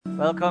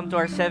Welcome to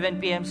our 7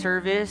 p.m.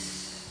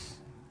 service.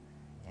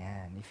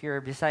 And if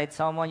you're beside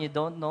someone you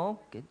don't know,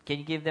 can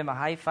you give them a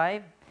high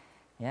five?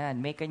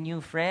 And make a new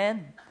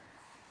friend.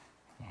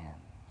 Yan.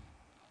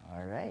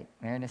 All right.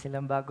 Meron na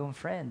silang bagong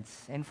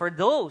friends. And for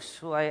those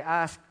who I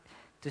ask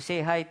to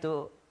say hi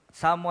to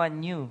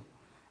someone new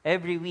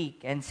every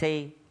week and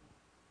say,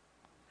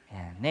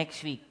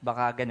 next week,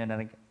 baka ganun na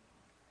rin.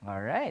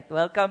 All right.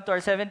 Welcome to our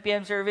 7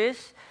 p.m.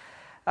 service.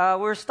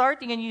 We're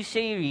starting a new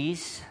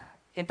series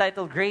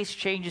entitled Grace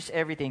Changes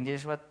Everything.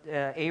 This is what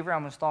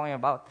Abraham was talking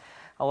about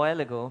a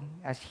while ago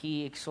as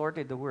he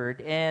exhorted the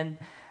word. And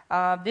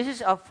this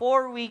is a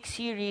 4-week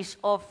series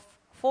of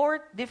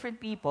 4 different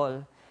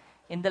people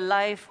in the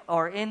life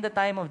or in the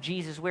time of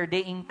Jesus where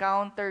they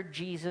encountered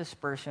Jesus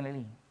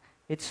personally.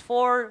 It's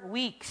 4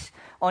 weeks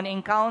on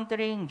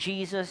encountering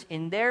Jesus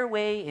in their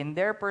way, in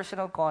their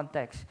personal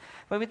context.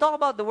 When we talk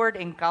about the word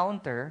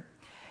encounter,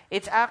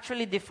 it's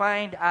actually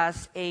defined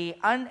as an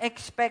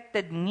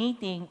unexpected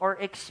meeting or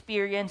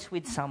experience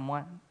with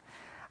someone.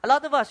 A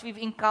lot of us, we've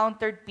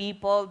encountered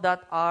people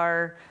that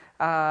are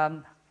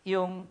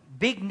yung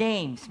big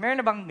names. Meron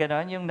na bang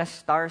ganon? Yung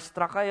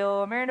na-starstruck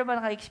kayo? Meron na ba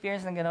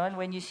naka-experience ng ganon?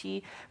 When you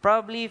see,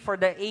 probably for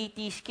the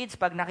 80s kids,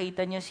 pag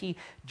nakita nyo si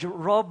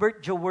Robert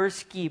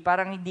Jaworski,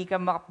 parang hindi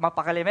ka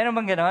mapakali. Meron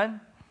bang ganon?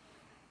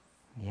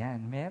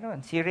 Yan,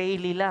 meron. Si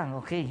Rayleigh lang,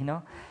 okay,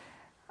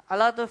 A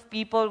lot of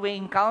people we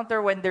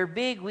encounter when they're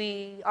big,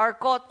 we are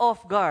caught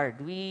off guard.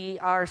 We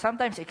are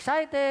sometimes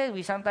excited, we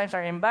sometimes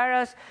are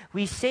embarrassed.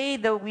 We say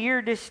the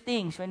weirdest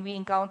things when we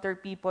encounter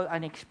people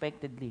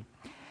unexpectedly.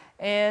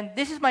 And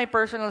this is my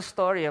personal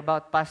story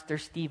about Pastor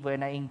Steve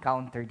when I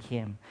encountered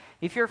him.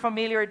 If you're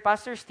familiar with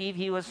Pastor Steve,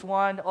 he was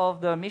one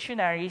of the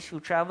missionaries who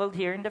traveled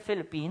here in the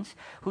Philippines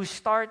who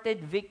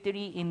started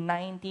Victory in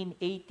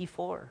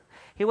 1984.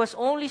 He was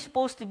only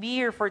supposed to be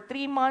here for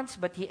 3 months,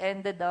 but he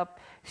ended up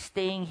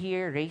staying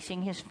here,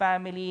 raising his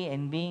family,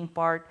 and being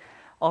part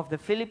of the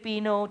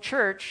Filipino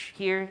church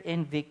here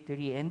in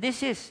Victory. And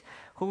this is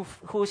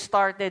who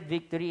started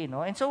Victory,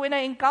 And so when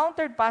I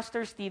encountered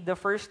Pastor Steve the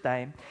first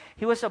time,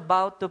 he was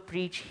about to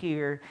preach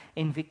here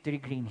in Victory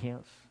Green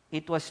Hills.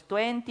 It was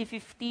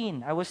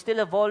 2015. I was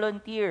still a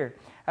volunteer.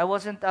 I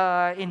wasn't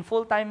in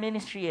full-time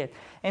ministry yet.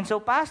 And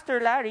so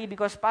Pastor Larry,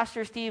 because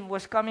Pastor Steve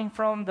was coming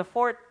from the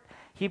fort,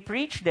 he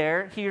preached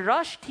there, he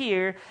rushed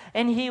here,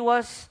 and he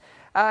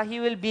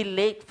will be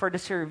late for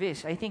the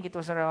service. I think it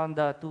was around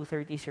the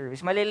 2:30 service.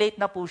 Malilate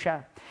na po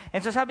siya.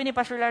 And so sabi ni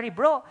Pastor Larry,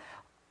 bro,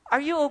 are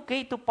you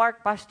okay to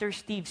park Pastor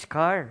Steve's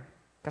car?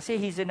 Kasi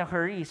he's in a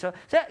hurry. So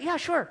yeah,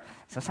 sure.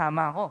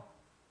 Sasama ako.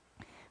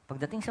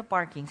 Pagdating sa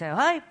parking, sabi,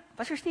 hi,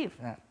 Pastor Steve.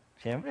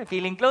 Siyempre,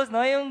 feeling close,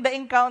 Yung the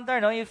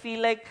encounter, You feel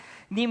like,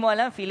 hindi mo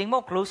alam, feeling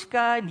mo, close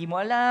ka, hindi mo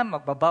alam,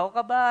 magbabaw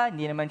ka ba,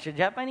 hindi naman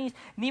siya Japanese,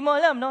 hindi mo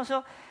alam, So,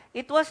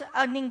 it was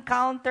an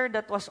encounter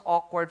that was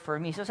awkward for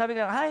me. So sabi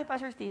ko, hi,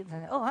 Pastor Steve.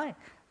 Oh, hi.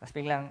 Tapos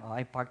biglang,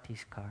 I parked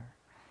his car.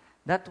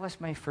 That was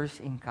my first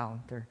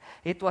encounter.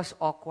 It was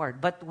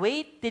awkward. But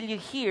wait till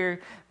you hear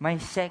my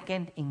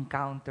second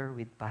encounter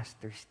with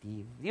Pastor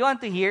Steve. You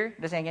want to hear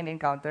the second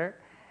encounter?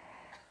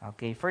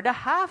 Okay, for the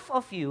half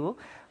of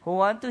you who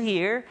want to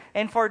hear,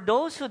 and for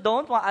those who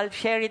don't, I'll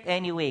share it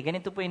anyway.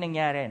 Ganito po yung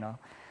nangyari,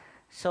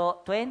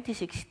 So,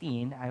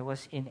 2016, I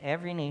was in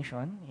Every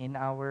Nation, in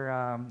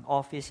our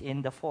office in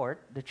the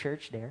fort, the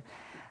church there.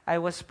 I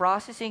was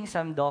processing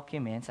some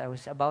documents. I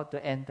was about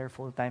to enter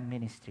full-time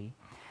ministry.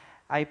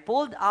 I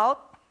pulled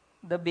out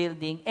the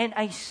building, and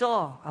I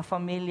saw a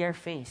familiar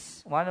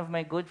face, one of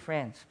my good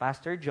friends,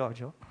 Pastor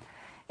Jojo.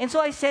 And so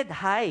I said,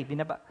 hi.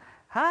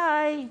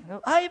 Hi!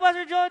 Hi,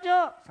 Pastor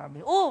Jojo! Sabi,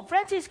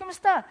 Francis,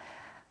 kamusta?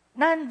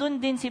 Nandun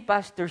din si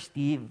Pastor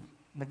Steve.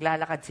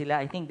 Naglalakad sila.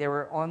 I think they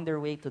were on their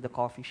way to the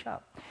coffee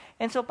shop.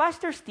 And so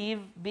Pastor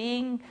Steve,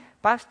 being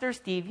Pastor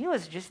Steve, he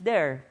was just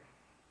there.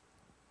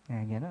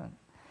 Ganon.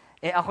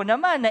 Ako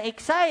naman,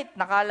 na-excite.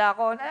 Nakala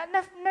ko,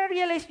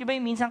 na-realize nyo ba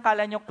yung minsan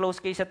kala nyo close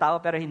kayo sa tao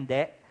pero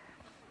hindi?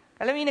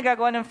 Alam mo yung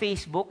nagagawa ng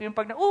Facebook, yung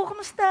pag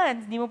kamusta?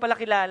 Hindi mo pala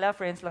kilala,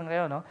 friends lang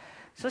kayo,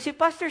 So si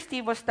Pastor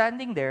Steve was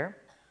standing there,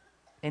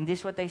 and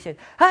this is what I said,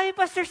 hi,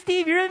 Pastor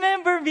Steve, you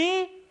remember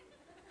me?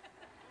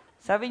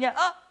 Sabi niya,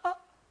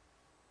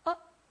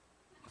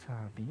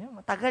 Sabi niya,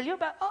 matagal yun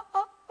ba?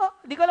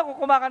 Di ko alam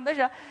kung kumakanta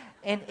siya.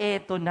 And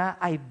eto na,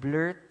 I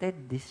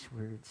blurted these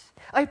words.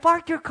 I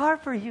parked your car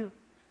for you.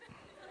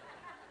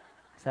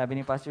 Sabi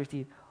ni Pastor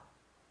Steve,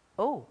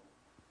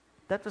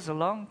 that was a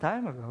long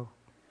time ago.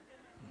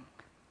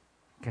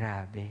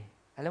 Grabe.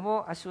 Alam mo,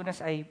 as soon as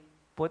I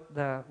put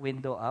the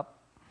window up,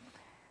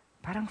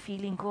 parang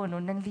feeling ko,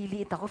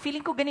 nanliliit ako.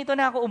 Feeling ko ganito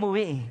na ako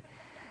umuwi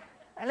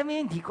Alam mo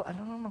yun, hindi ko,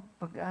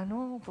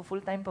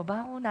 full time pa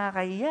ba ako?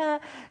 Nakakahiya.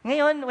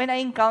 Ngayon, when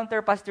I encounter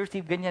Pastor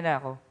Steve, ganyan na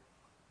ako.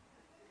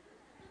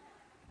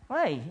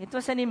 Why? It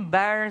was an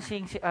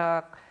embarrassing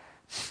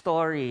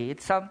story.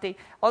 It's something,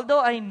 although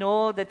I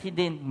know that he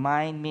didn't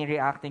mind me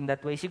reacting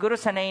that way, siguro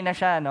sanay na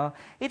siya,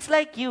 It's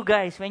like you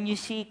guys, when you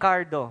see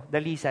Cardo,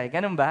 Dalisay,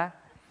 ganun ba?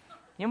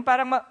 Yung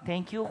parang,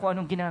 thank you kung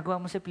anong ginagawa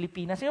mo sa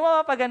Pilipinas. Yung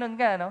mapapaganon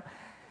ka,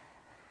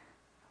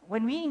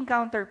 when we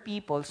encounter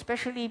people,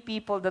 especially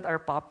people that are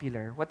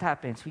popular, what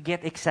happens? We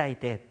get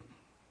excited.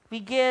 We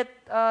get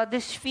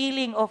this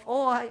feeling of,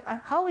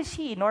 how is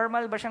he?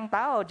 Normal ba siyang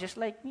tao, just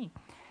like me?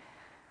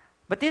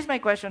 But this is my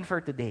question for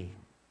today.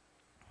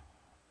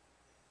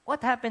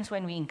 What happens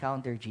when we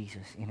encounter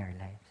Jesus in our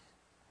lives?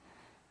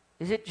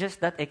 Is it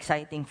just that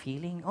exciting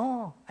feeling?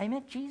 Oh, I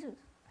met Jesus.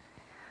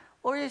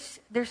 Or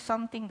is there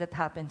something that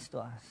happens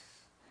to us?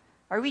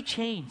 Are we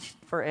changed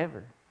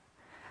forever?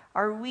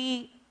 Are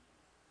we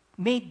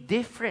made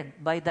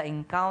different by the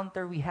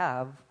encounter we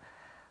have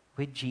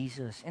with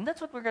Jesus? And that's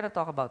what we're going to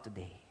talk about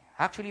today.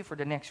 Actually, for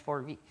the next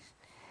 4 weeks.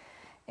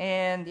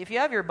 And if you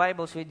have your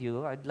Bibles with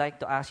you, I'd like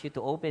to ask you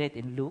to open it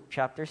in Luke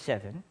chapter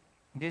 7.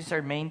 This is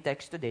our main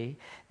text today.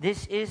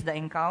 This is the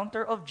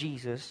encounter of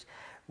Jesus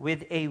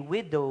with a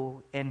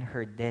widow and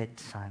her dead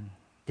son.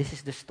 This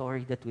is the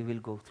story that we will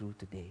go through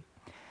today.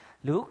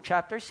 Luke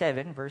chapter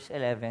 7, verse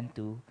 11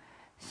 to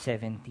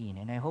 17.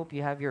 And I hope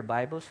you have your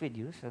Bibles with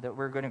you so that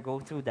we're going to go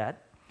through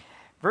that.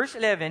 Verse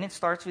 11, it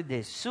starts with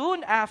this.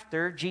 Soon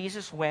after,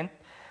 Jesus went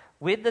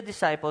with the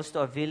disciples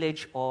to a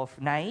village of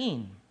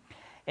Nain,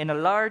 and a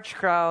large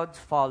crowd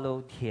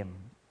followed him.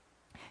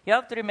 You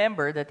have to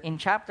remember that in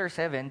chapter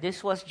 7,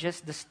 this was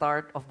just the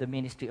start of the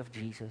ministry of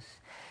Jesus.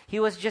 He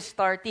was just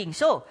starting.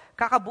 So,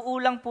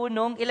 kakabuo lang po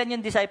nung ilan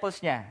yung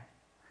disciples niya?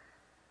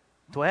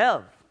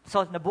 12.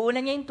 So, nabuo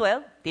na niya yung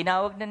 12.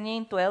 Tinawag na niya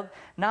yung 12.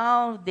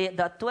 Now, the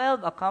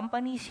 12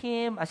 accompanies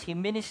him as he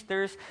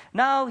ministers.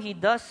 Now, he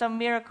does some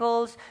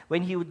miracles.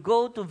 When he would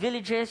go to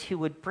villages, he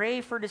would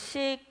pray for the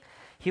sick.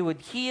 He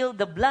would heal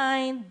the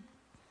blind.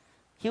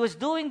 He was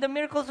doing the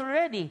miracles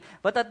already.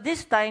 But at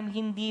this time,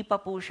 hindi pa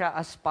po siya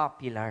as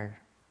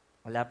popular.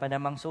 Wala pa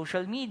namang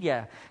social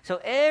media. So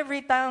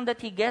every town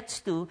that he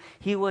gets to,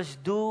 he was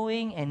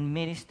doing and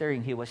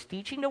ministering. He was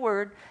teaching the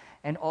word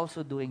and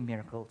also doing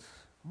miracles.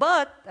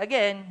 But,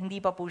 again, hindi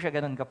pa po siya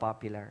ganun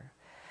ka-popular.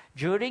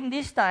 During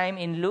this time,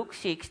 in Luke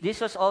 6, this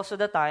was also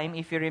the time,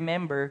 if you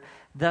remember,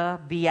 the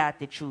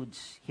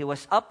Beatitudes. He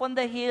was up on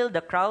the hill,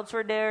 the crowds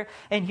were there,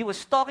 and he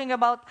was talking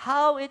about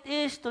how it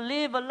is to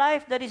live a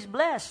life that is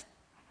blessed.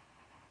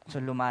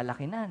 So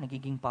lumalaki na,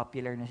 nagiging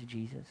popular na si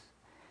Jesus.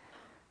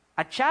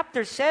 At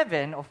chapter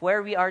 7 of where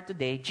we are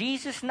today,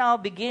 Jesus now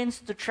begins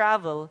to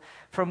travel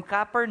from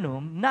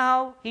Capernaum.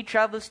 Now, he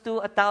travels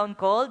to a town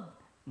called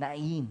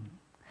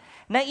Nain.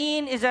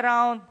 Nain is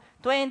around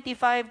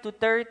 25 to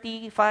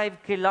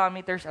 35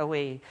 kilometers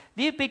away.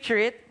 Do you picture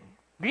it?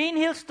 Green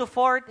Hills to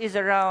Fort is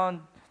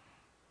around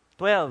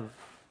 12.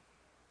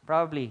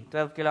 Probably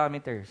 12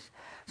 kilometers.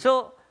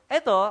 So,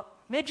 eto,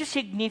 medyo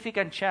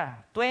significant siya.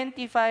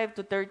 25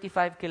 to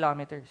 35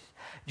 kilometers.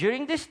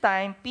 During this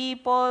time,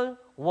 people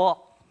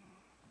walk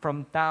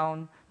from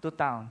town to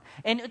town.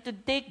 And it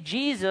would take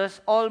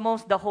Jesus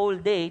almost the whole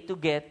day to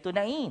get to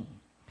Nain.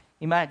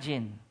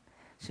 Imagine,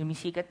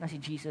 sumisikat na si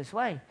Jesus.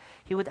 Why?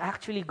 He would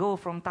actually go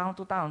from town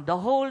to town. The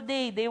whole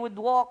day, they would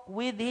walk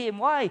with him.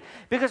 Why?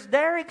 Because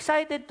they're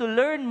excited to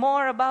learn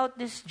more about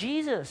this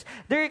Jesus.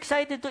 They're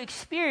excited to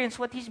experience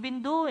what he's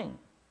been doing.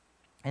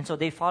 And so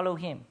they follow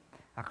him.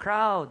 A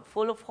crowd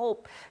full of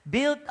hope.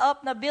 Built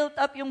up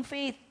yung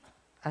faith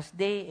as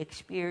they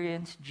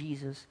experience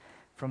Jesus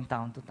from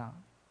town to town.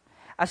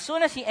 As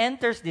soon as he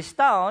enters this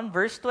town,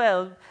 verse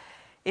 12,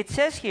 it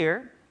says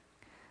here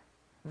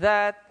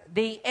that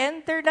they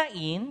enter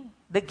Nain,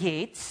 the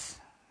gates,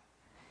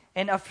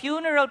 and a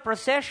funeral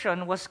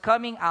procession was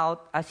coming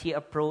out as he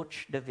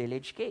approached the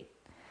village gate.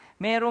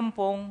 Meron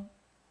pong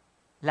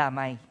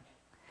lamay.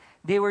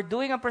 They were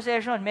doing a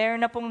procession.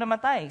 Meron na pong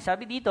namatay.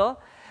 Sabi dito,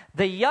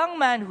 the young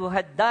man who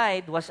had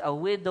died was a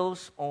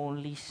widow's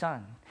only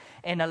son,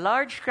 and a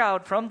large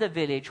crowd from the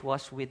village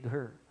was with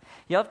her.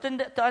 You have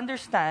to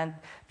understand,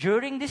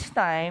 during this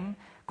time,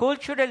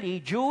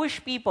 culturally,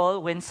 Jewish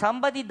people, when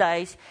somebody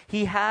dies,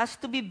 he has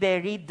to be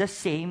buried the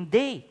same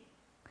day.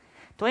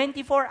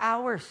 24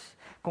 hours.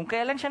 Kung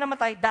kailan siya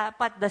namatay,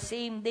 dapat the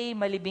same day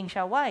malibing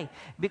siya. Why?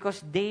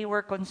 Because they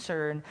were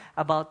concerned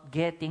about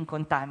getting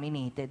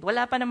contaminated.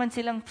 Wala pa naman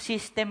silang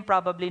system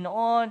probably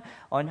noon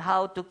on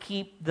how to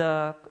keep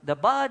the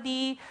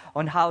body,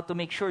 on how to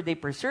make sure they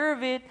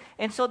preserve it.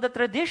 And so the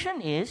tradition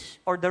is,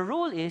 or the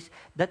rule is,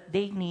 that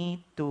they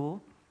need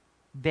to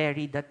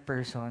bury that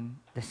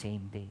person the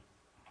same day.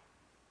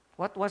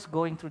 What was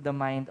going through the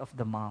mind of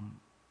the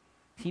mom?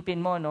 Sipin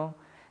mo, no?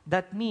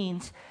 That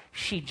means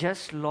she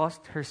just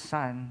lost her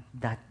son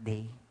that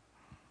day.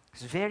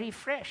 It's very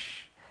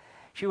fresh.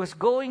 She was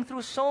going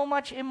through so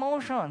much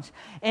emotions.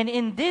 And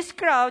in this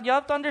crowd, you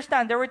have to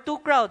understand, there were two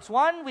crowds.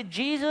 One with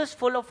Jesus,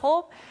 full of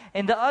hope,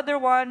 and the other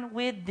one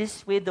with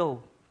this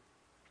widow,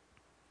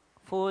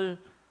 full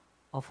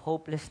of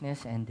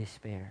hopelessness and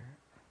despair.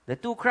 The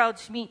two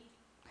crowds meet.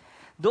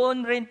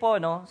 Doon rin po,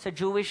 no, sa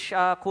Jewish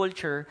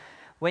culture,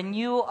 when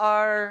you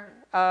are...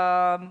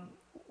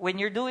 when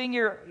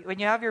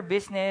you have your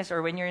business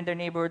or when you're in the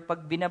neighborhood,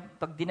 pag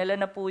dinala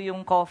na po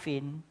yung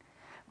coffin,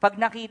 pag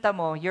nakita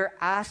mo, you're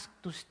asked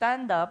to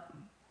stand up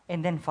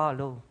and then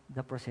follow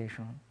the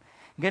procession.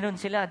 Ganun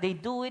sila. They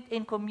do it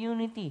in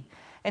community.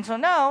 And so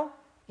now,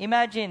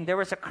 Imagine, there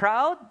was a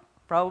crowd,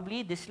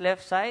 probably this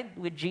left side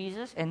with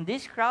Jesus, and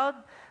this crowd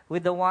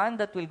with the one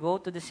that will go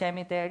to the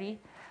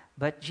cemetery.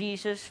 But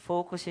Jesus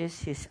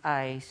focuses his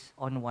eyes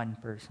on one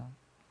person.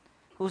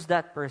 Who's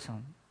that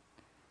person?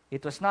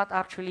 It was not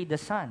actually the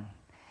son.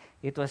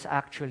 It was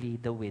actually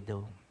the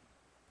widow.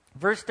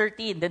 Verse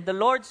 13, then the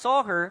Lord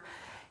saw her.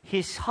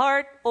 His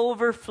heart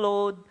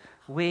overflowed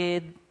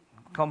with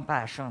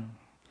compassion.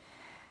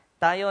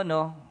 Tayo,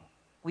 no,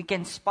 we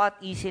can spot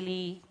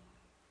easily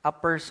a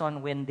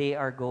person when they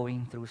are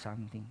going through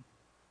something.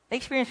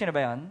 Na-experience nyo na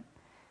ba yun?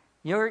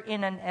 You're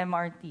in an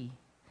MRT.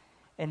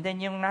 And then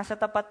yung nasa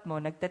tapat mo,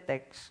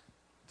 nagte-text.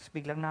 Tapos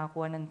biglang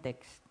nakakuha ng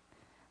text.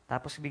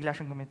 Tapos bigla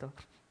siyang gumito.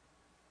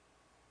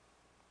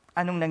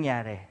 Anong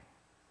nangyari?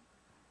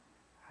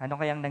 Ano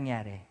kayang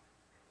nangyari?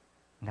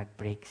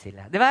 Nag-break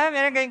sila. Di ba?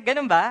 Meron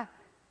ganun ba?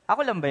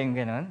 Ako lang ba yung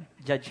ganun?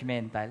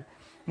 Judgmental.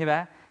 Di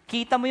ba?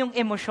 Kita mo yung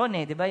emosyon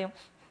eh. Di ba? Yung,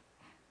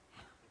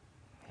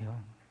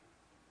 ayun.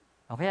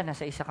 O kaya,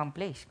 nasa isa kang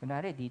place.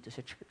 Kunwari, dito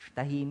sa church.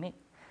 Tahimik.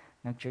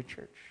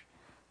 Nag-church.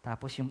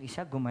 Tapos yung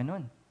isa,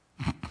 gumanon.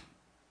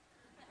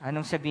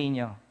 Anong sabihin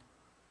nyo?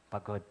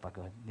 Pagod.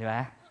 Di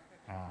ba?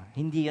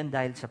 Hindi yun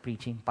dahil sa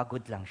preaching.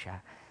 Pagod lang siya.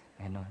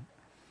 Ganon.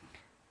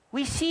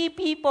 We see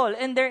people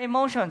and their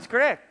emotions,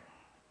 correct?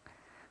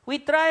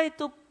 We try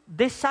to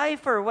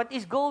decipher what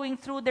is going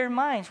through their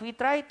minds. We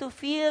try to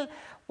feel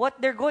what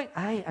they're going,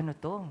 ay, ano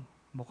to?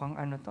 Mukhang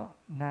ano to?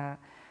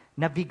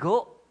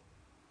 Nabigo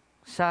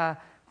sa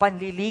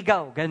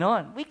panliligaw,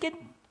 ganon. We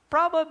can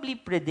probably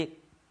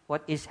predict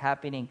what is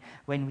happening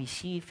when we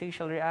see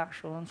facial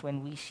reactions,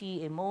 when we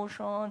see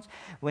emotions,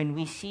 when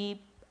we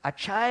see a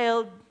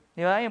child,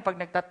 di ba? Yung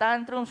pag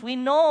nagtatantrums, we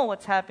know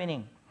what's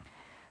happening.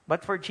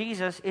 But for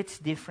Jesus, it's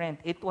different.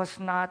 It was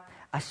not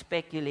a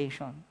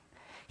speculation.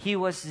 He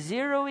was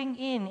zeroing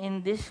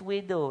in this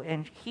widow,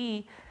 and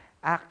he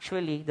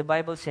actually, the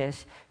Bible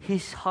says,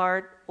 his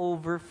heart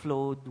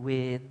overflowed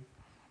with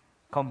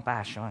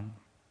compassion.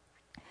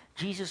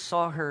 Jesus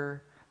saw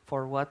her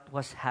for what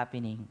was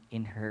happening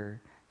in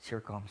her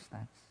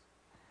circumstance.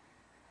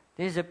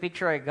 This is a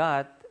picture I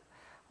got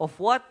of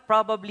what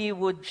probably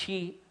would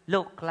she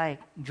look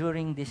like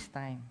during this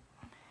time.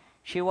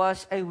 She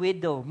was a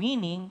widow,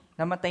 meaning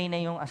namatay na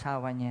yung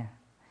asawa niya.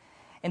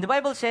 And the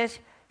Bible says,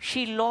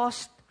 she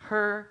lost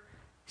her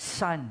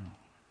son.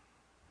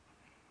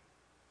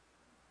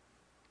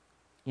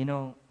 You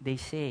know, they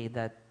say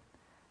that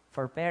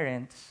for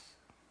parents,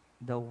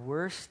 the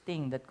worst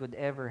thing that could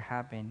ever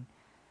happen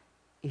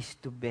is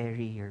to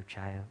bury your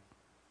child.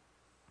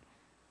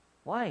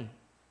 Why?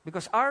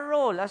 Because our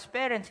role as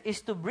parents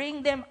is to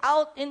bring them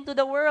out into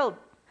the world,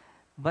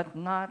 but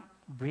not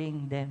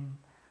bring them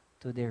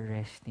to their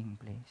resting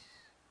place.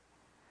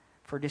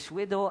 For this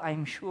widow,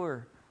 I'm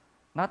sure,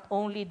 not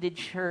only did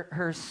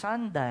her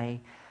son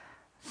die,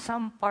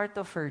 some part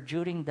of her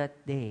during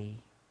that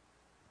day,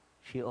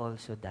 she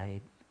also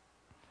died.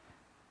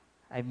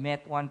 I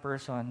met one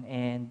person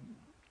and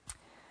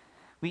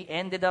we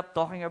ended up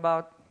talking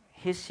about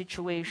his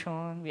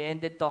situation. We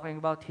ended talking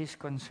about his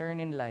concern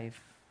in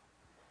life.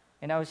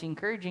 And I was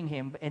encouraging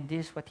him, and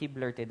this is what he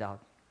blurted out.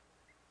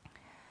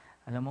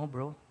 Alam mo,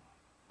 bro,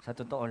 sa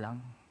totoo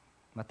lang,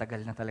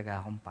 matagal na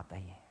talaga akong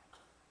patay.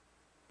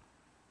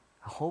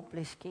 A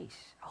hopeless case,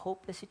 a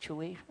hopeless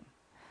situation.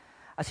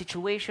 A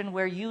situation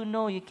where you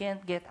know you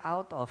can't get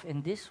out of.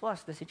 And this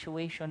was the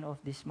situation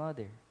of this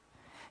mother.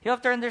 You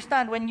have to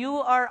understand, when you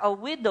are a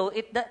widow,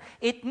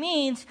 it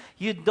means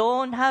you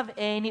don't have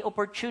any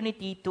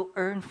opportunity to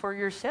earn for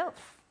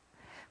yourself.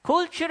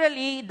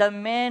 Culturally, the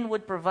men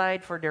would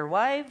provide for their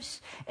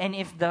wives, and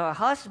if the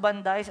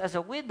husband dies as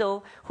a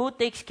widow, who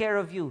takes care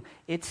of you?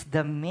 It's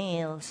the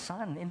male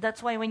son. And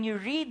that's why when you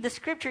read the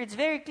scripture, it's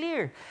very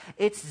clear.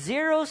 It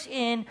zeroes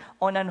in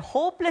on a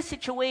hopeless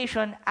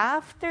situation.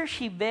 After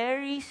she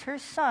buries her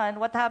son,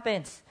 what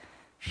happens?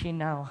 She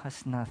now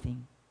has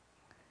nothing.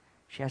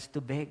 She has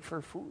to beg for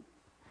food.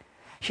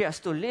 She has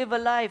to live a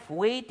life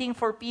waiting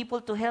for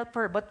people to help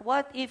her. But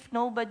what if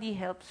nobody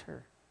helps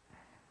her?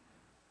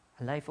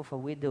 A life of a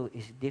widow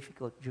is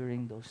difficult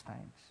during those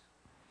times.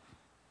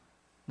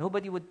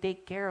 Nobody would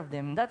take care of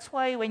them. That's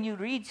why when you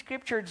read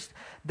scriptures,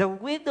 the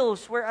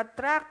widows were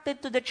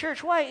attracted to the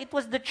church. Why? It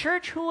was the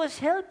church who was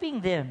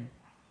helping them.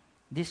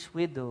 This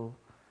widow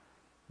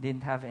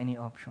didn't have any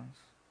options.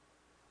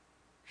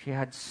 She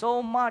had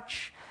so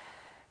much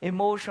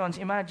emotions.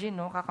 Imagine,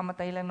 no,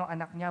 kakamatay lang ng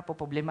anak niya,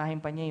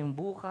 poproblemahin pa niya yung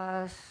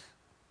bukas.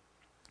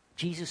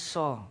 Jesus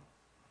saw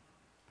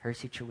her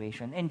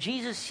situation. And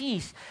Jesus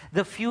sees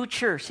the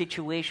future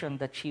situation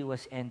that she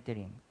was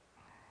entering.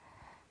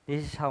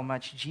 This is how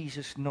much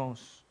Jesus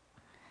knows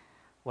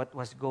what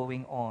was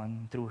going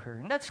on through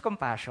her. And that's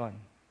compassion.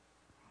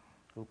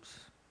 Oops.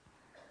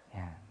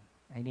 Yeah,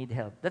 I need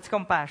help. That's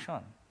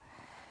compassion.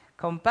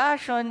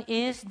 Compassion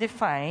is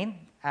defined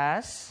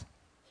as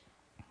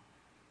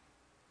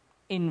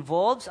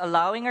involves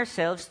allowing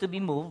ourselves to be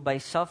moved by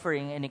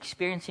suffering and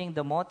experiencing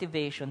the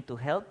motivation to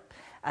help,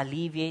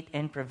 alleviate,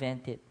 and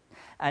prevent it.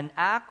 An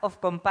act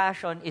of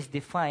compassion is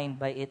defined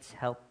by its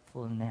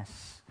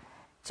helpfulness.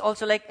 It's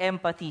also like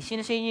empathy.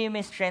 Sino sa inyo yung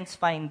may strengths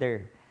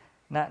finder?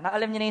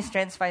 Alam niyo na yung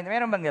strengths finder?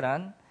 Meron bang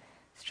gano'n?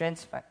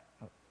 Strengths finder?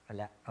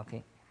 Wala.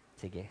 Okay.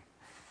 Sige.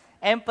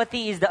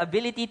 Empathy is the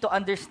ability to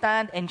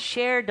understand and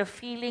share the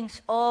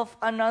feelings of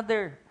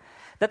another.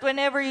 That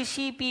whenever you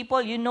see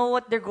people, you know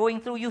what they're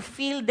going through. You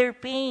feel their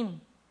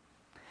pain.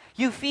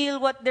 You feel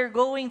what they're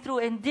going through.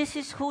 And this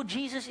is who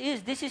Jesus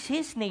is. This is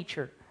His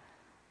nature.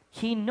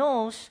 He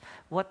knows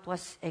what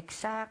was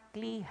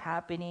exactly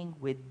happening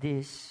with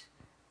this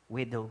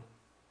widow.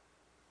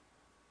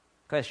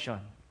 Question.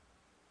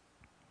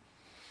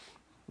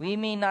 We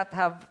may not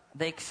have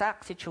the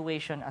exact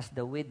situation as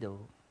the widow,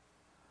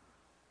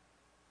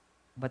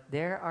 but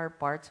there are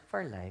parts of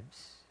our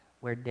lives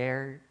where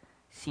there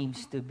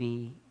seems to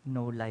be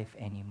no life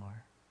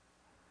anymore.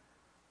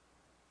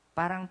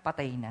 Parang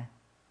patay na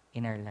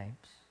in our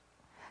lives.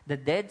 The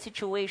dead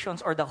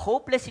situations or the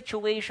hopeless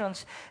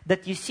situations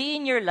that you see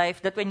in your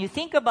life that when you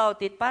think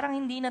about it, parang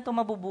hindi na to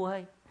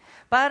mabubuhay.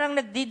 Parang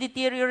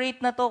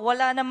nagde-deteriorate na to,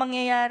 wala na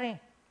mangyayari.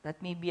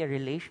 That may be a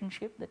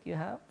relationship that you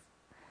have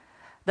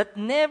that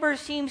never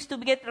seems to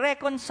get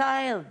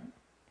reconciled.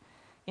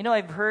 You know,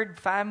 I've heard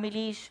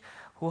families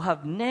who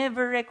have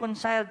never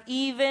reconciled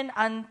even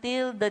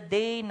until the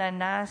day na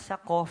nasa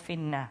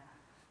coffin na.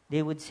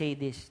 They would say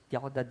this, di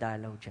ako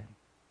dadalaw dyan.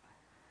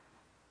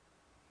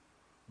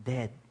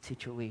 Dead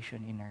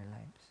situation in our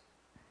lives.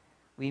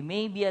 We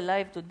may be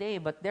alive today,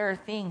 but there are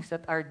things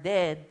that are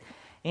dead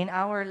in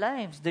our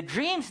lives. The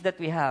dreams that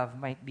we have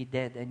might be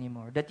dead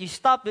anymore, that you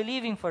stop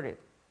believing for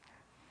it.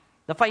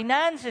 The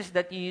finances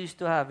that you used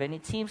to have, and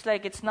it seems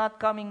like it's not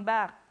coming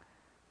back.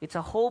 It's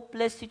a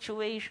hopeless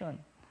situation.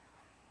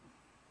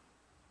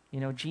 You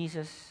know,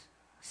 Jesus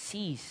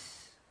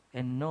sees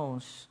and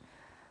knows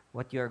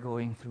what you're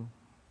going through.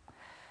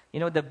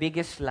 You know, the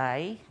biggest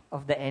lie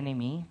of the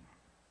enemy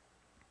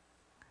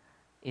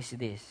is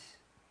this,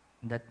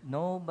 that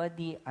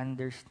nobody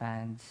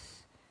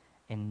understands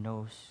and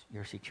knows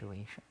your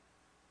situation.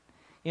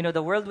 You know,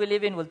 the world we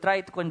live in will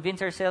try to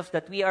convince ourselves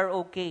that we are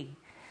okay.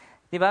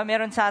 Diba?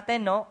 Meron sa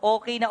atin, no?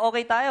 Okay na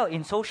okay tayo.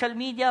 In social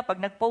media, pag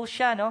nag-post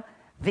siya, no?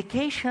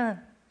 Vacation.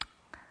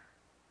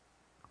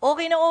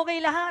 Okay na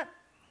okay lahat.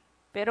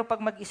 Pero pag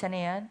mag-isa na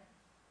yan,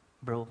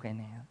 broken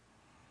na yan.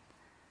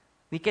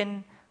 We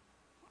can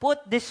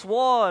put this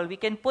wall, we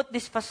can put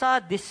this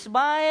facade, this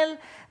smile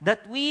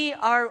that we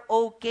are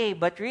okay.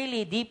 But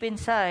really, deep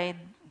inside,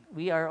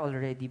 we are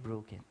already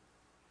broken.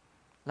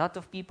 A lot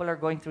of people are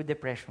going through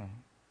depression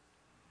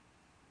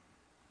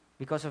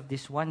because of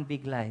this one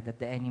big lie that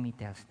the enemy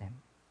tells them.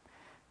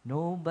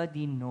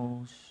 Nobody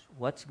knows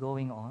what's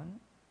going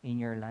on in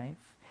your life,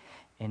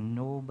 and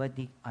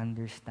nobody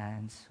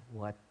understands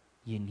what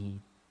you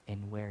need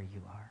and where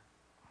you are.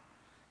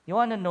 You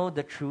want to know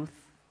the truth?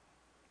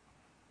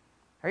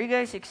 Are you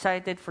guys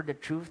excited for the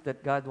truth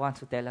that God wants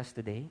to tell us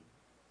today?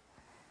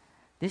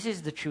 This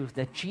is the truth,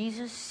 that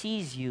Jesus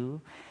sees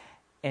you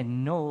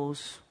and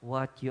knows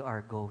what you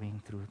are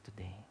going through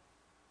today.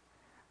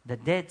 The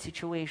dead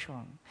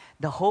situation,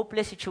 the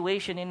hopeless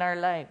situation in our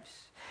lives.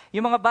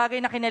 Yung mga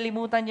bagay na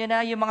kinalimutan nyo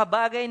na, yung mga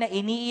bagay na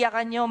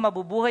iniiyakan nyo,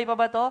 mabubuhay pa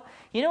ba to?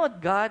 You know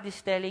what God is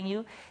telling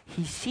you?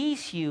 He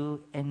sees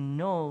you and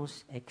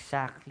knows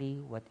exactly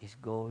what is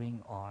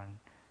going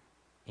on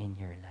in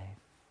your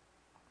life.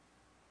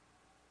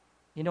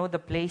 You know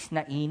the place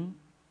na in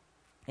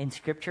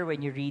Scripture when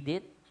you read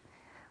it?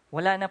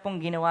 Wala na pong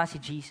ginawa si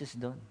Jesus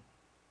doon.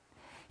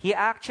 He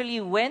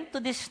actually went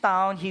to this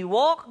town, he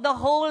walked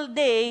the whole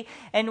day,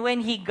 and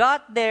when he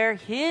got there,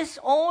 his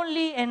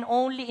only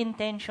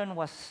intention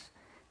was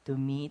to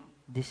meet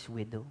this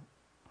widow.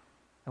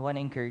 I want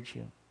to encourage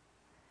you.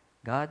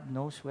 God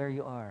knows where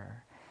you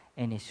are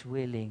and is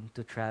willing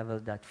to travel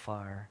that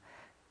far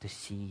to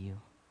see you.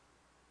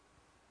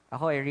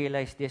 I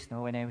realized this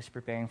when I was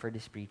preparing for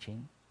this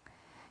preaching.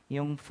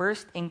 Yung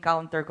first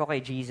encounter ko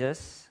kay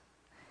Jesus,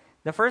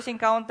 the first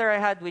encounter I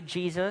had with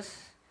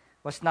Jesus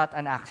was not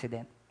an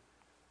accident.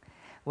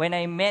 When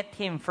I met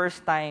Him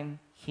first time,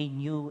 He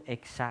knew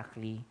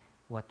exactly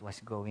what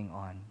was going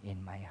on in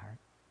my heart.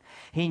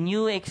 He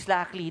knew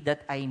exactly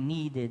that I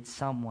needed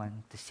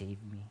someone to save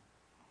me.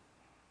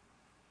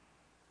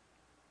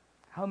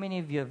 How many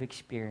of you have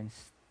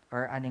experienced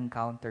or an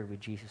encounter with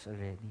Jesus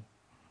already?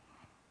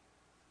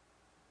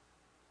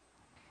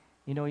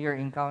 You know, your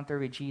encounter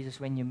with Jesus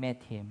when you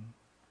met Him,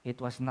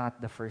 it was not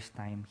the first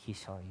time He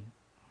saw you.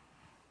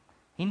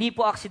 Hindi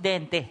po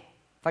aksidente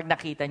pag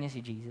nakita niyo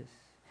si Jesus.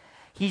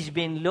 He's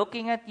been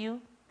looking at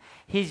you,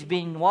 He's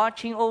been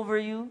watching over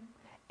you,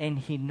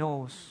 and He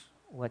knows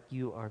what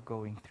you are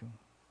going through.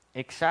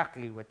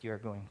 Exactly what you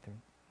are going through.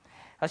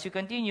 As you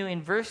continue,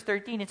 in verse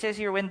 13, it says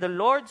here, when the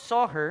Lord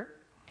saw her,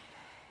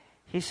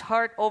 His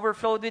heart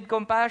overflowed with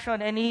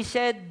compassion, and He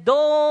said,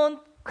 "Don't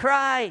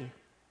cry."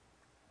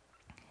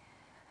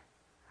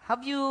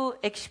 Have you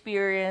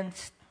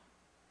experienced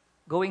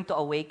going to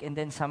a wake and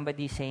then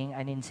somebody saying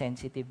an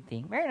insensitive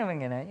thing? Meron naman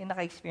gano'n? Yung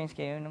naka-experience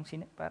kayo nung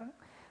parang,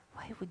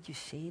 why would you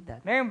say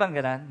that? Meron bang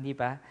gano'n? Hindi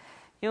pa?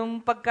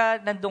 Yung pagka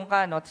nandun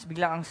ka, tapos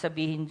biglang ang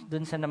sabihin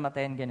dun sa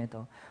namatayan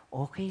ganito,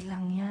 okay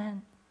lang yan.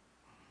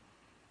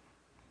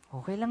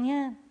 Okay lang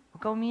yan.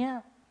 Huwag ka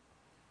umiyak.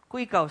 Kung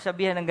ikaw,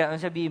 sabihin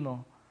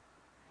mo,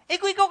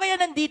 kung ikaw kaya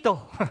nandito.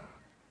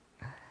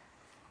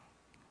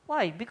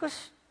 Why?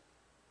 Because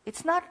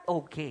it's not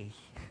okay.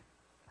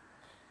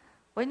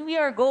 When we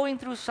are going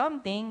through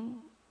something,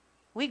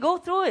 we go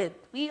through it.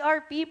 We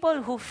are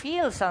people who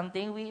feel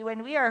something.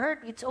 When we are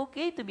hurt, it's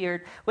okay to be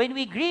hurt. When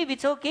we grieve,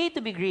 it's okay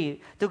to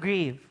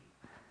grieve.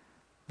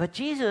 But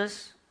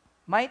Jesus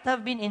might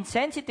have been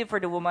insensitive for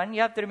the woman.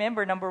 You have to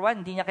remember, number one,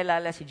 hindi niya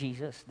kilala si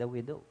Jesus, the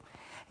widow.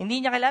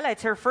 Hindi niya kilala.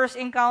 It's her first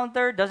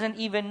encounter, doesn't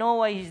even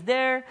know why he's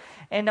there.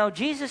 And now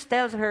Jesus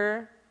tells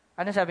her,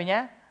 ano sabi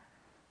niya?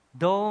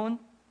 Don't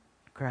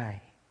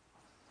cry.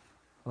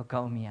 Huwag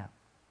ka umiyak.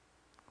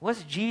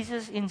 Was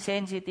Jesus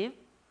insensitive?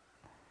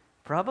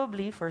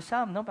 Probably for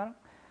some, no? Parang,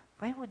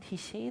 why would he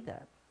say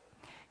that?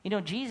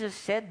 Jesus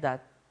said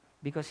that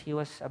because he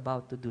was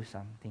about to do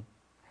something.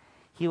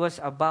 He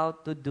was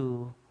about to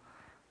do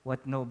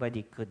what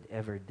nobody could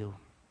ever do.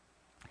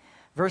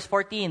 Verse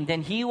 14,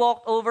 then he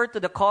walked over to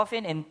the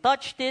coffin and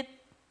touched it,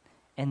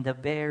 and the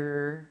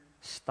bearer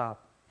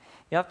stopped.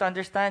 You have to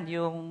understand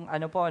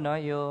sinabi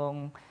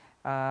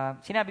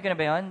ko na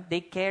ba yun?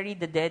 They carried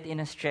the dead in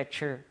a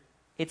stretcher.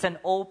 It's an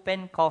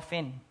open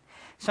coffin.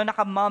 So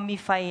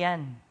naka-mummify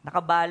yan.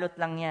 Nakabalot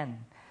lang yan.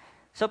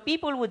 So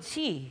people would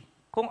see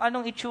kung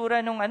anong itsura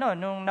nung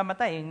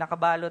namatay,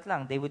 nakabalot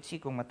lang. They would see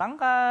kung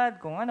matangkad,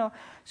 kung ano.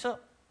 So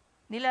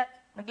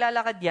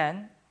naglalakad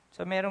yan.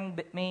 So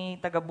may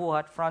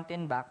tagabuhat, front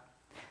and back.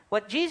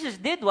 What Jesus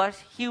did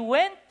was, he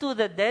went to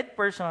the dead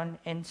person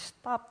and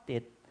stopped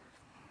it.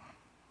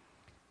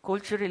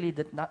 Culturally,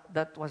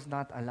 that was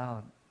not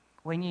allowed.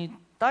 When you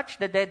touch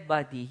the dead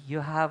body, you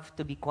have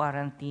to be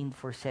quarantined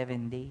for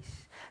 7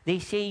 days. They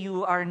say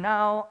you are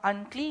now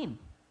unclean.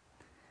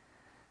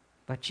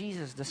 But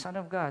Jesus, the Son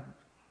of God,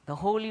 the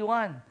Holy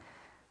One,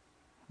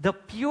 the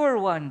pure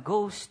one,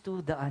 goes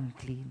to the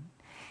unclean.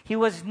 He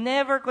was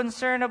never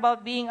concerned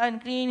about being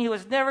unclean. He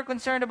was never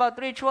concerned about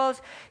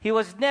rituals. He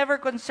was never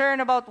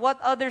concerned about what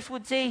others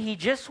would say. He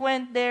just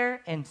went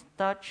there and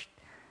touched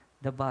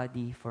the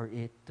body for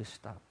it to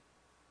stop.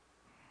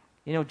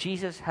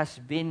 Jesus has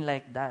been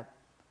like that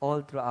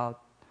all throughout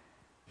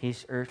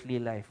his earthly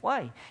life.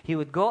 Why? He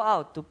would go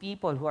out to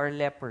people who are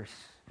lepers.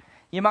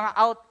 Yung mga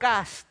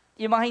outcast,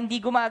 yung mga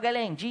hindi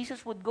gumagaling,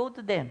 Jesus would go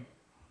to them.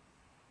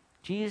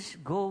 Jesus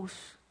goes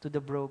to the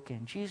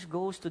broken. Jesus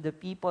goes to the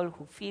people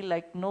who feel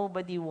like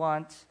nobody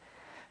wants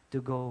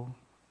to go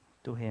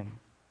to him.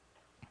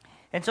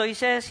 And so he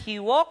says, he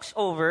walks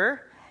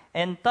over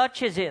and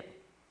touches it.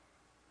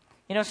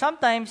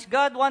 Sometimes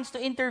God wants to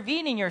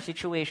intervene in your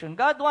situation.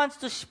 God wants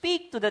to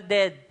speak to the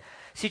dead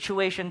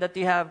situation that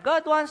you have.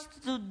 God wants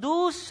to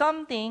do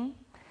something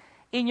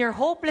in your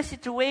hopeless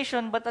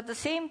situation, but at the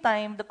same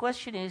time, the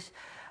question is,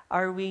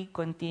 are we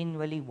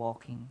continually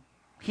walking?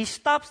 He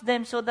stops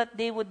them so that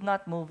they would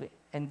not move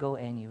and go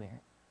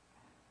anywhere.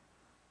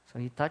 So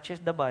he touches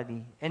the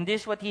body, and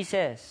this is what he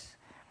says,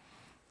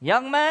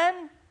 young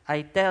man,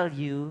 I tell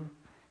you,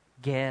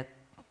 get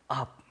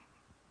up.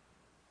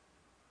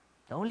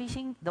 The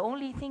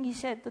only thing he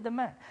said to the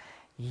man,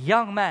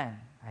 young man,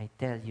 I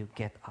tell you,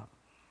 get up.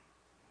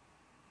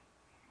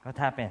 What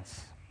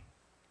happens?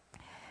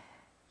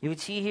 You would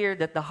see here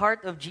that the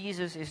heart of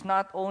Jesus is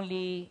not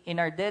only in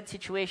our dead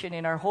situation,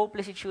 in our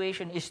hopeless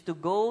situation, is to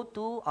go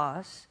to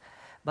us,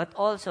 but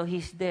also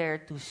he's there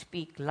to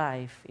speak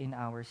life in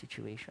our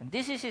situation.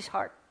 This is his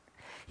heart.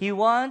 He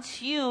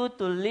wants you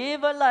to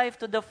live a life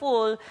to the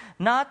full,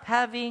 not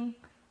having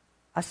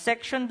a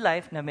sectioned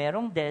life na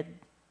merong dead,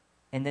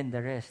 and then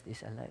the rest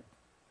is alive.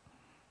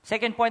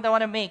 Second point I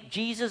want to make,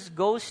 Jesus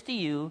goes to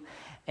you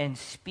and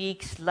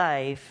speaks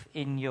life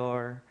in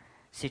your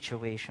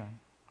situation.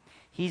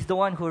 He's the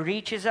one who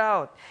reaches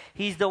out.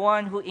 He's the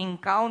one who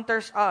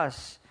encounters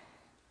us.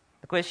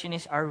 The question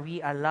is, are we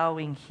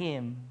allowing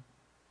him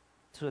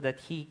so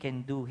that he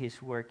can do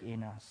his work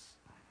in us?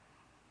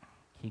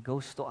 He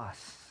goes to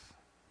us.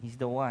 He's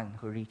the one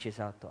who reaches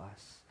out to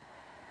us.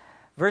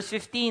 Verse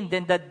 15,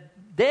 then the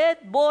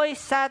dead boy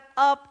sat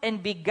up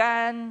and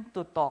began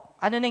to talk.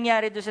 Ano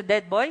nangyari doon sa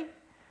dead boy?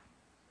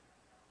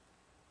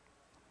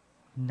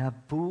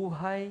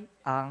 Nabuhay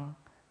ang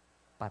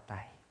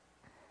patay.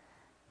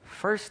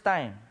 First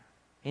time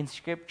in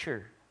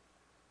Scripture,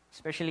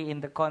 especially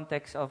in the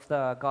context of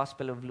the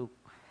Gospel of Luke,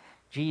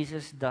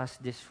 Jesus does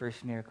this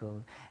first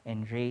miracle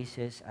and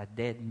raises a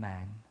dead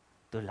man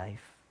to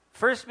life.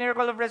 First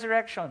miracle of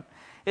resurrection.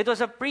 It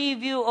was a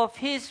preview of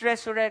his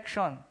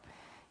resurrection.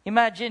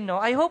 Imagine, no?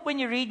 I hope when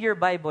you read your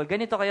Bible,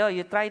 ganito kayo,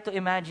 you try to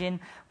imagine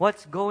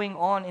what's going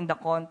on in the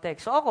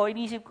context. So ako,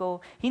 inisip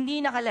ko,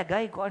 hindi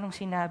nakalagay kung anong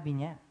sinabi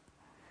niya.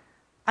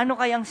 Ano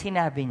kayang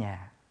sinabi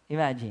niya?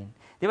 Imagine.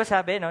 Di ba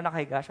sabi, no,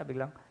 nakahiga siya,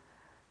 biglang,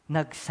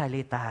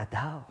 nagsalita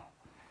daw.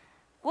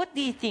 What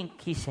do you think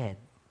he said?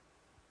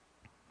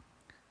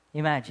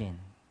 Imagine.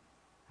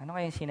 Ano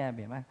kayang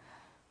sinabi?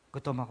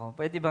 Gutom ako.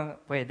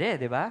 Pwede,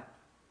 di ba?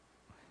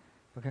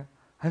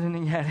 Ano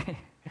nangyari?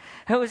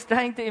 I was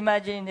trying to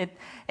imagine it.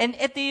 And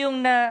ito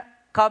yung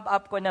na-cob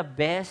up ko na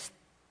best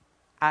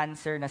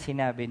answer na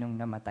sinabi nung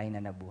namatay na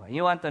nabuhay.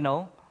 You want to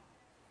know?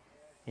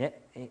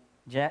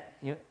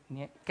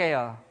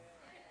 Kayo?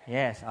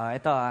 Yes.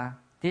 Ito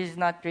This is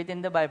not written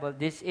in the Bible.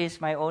 This is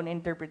my own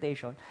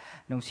interpretation.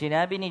 Nung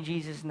sinabi ni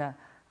Jesus na,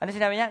 ano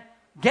sinabi niya?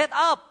 Get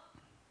up!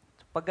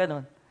 So, pag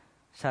ganun,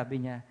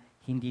 sabi niya,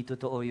 hindi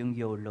totoo yung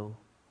YOLO.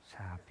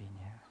 Sabi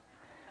niya.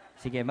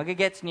 Sige,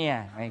 magigets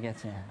niya.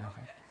 Magigets niya.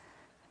 Okay.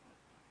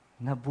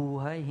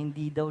 Nabuhay,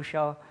 hindi daw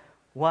siya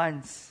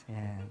once.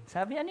 Yan.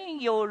 Sabi, ano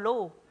yung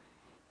YOLO?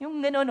 Yung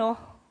gano'n,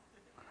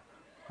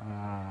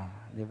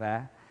 di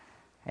ba?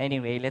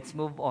 Anyway, let's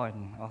move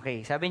on.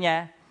 Okay, sabi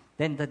niya,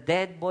 then the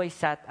dead boy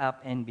sat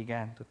up and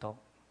began to talk.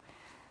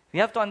 We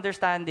have to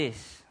understand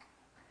this,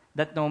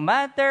 that no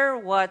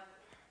matter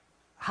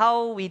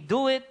how we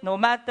do it, no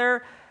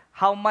matter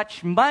how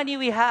much money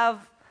we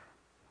have,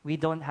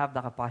 we don't have the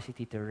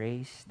capacity to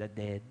raise the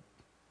dead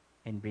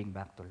and bring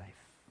back to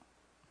life.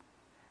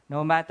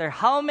 No matter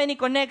how many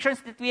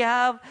connections that we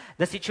have,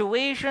 the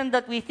situation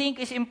that we think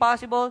is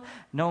impossible,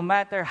 no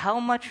matter how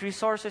much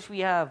resources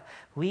we have,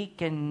 we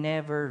can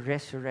never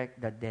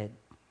resurrect the dead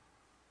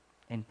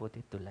and put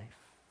it to life.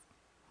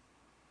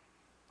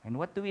 And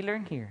what do we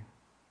learn here?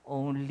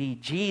 Only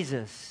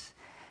Jesus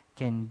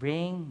can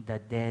bring the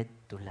dead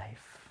to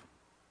life.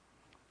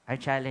 I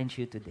challenge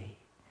you today.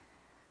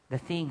 The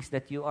things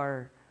that you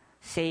are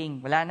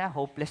saying, wala na,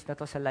 hopeless na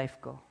to sa life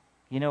ko.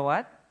 You know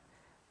what?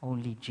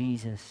 Only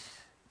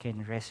Jesus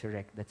can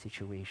resurrect that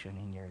situation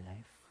in your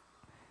life.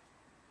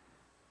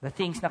 The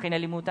things na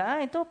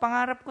kinalimutan, ito,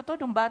 pangarap ko to,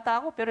 nung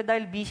bata ako, pero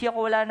dahil busy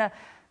ako, wala na.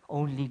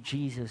 Only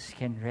Jesus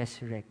can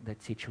resurrect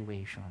that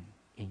situation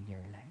in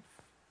your life.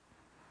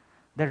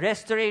 The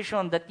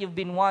restoration that you've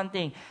been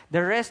wanting,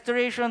 the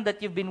restoration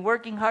that you've been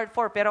working hard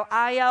for, pero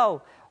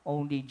ayaw,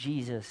 only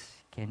Jesus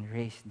can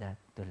raise that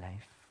to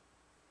life.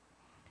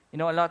 You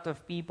know, a lot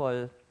of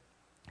people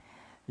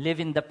live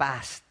in the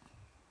past.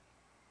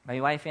 My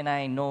wife and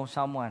I know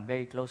someone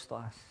very close to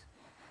us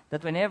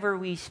that whenever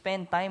we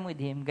spend time with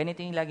him,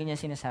 ganito yung lagi niya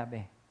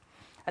sinasabi.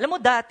 Alam mo,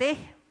 dati,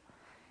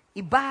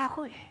 iba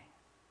ako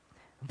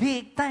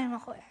Big time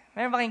ako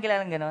Meron ba kayong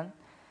kilalang ganon?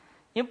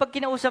 Yung pag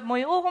kinausap mo,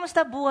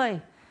 kamusta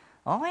buhay?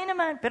 Okay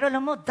naman, pero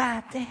alam mo,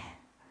 dati.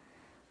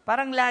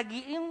 Parang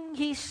lagi, yung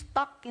he's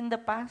stuck in the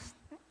past.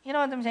 You know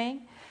what I'm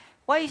saying?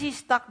 Why is he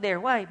stuck there?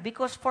 Why?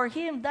 Because for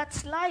him,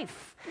 that's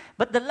life.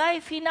 But the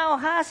life he now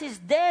has is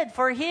dead.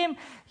 For him,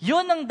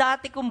 yun ang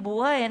dati kong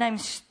buhay, and I'm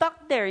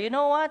stuck there. You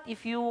know what?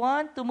 If you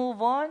want to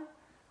move on,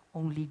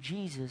 only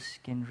Jesus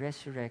can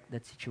resurrect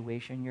that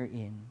situation you're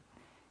in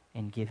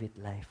and give it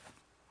life.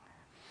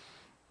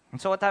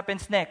 And so what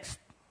happens next?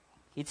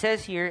 It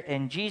says here,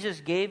 and Jesus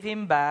gave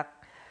him back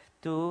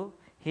to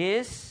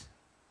his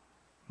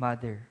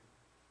mother.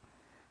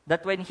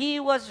 That when he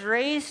was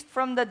raised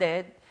from the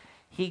dead,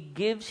 he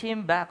gives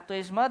him back to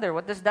his mother.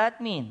 What does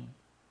that mean?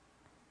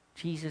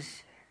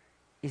 Jesus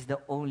is the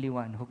only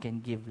one who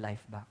can give life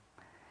back.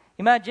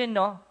 Imagine,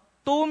 2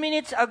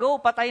 minutes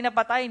ago, patay na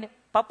patay.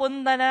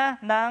 Papunta na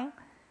ng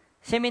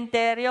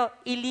sementeryo.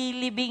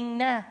 Ililibing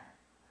na.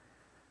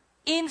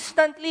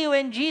 Instantly,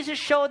 when Jesus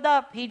showed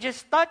up, he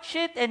just touched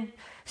it and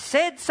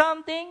said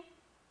something.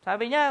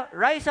 Sabi niya,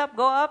 rise up,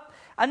 go up.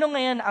 Ano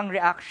ngayon ang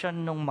reaction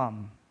ng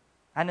mom?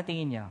 Ano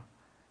tingin niya?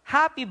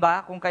 Happy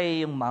ba kung kayo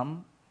yung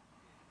mom?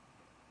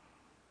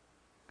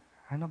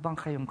 Ano bang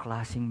kayong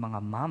klaseng mga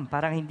mom?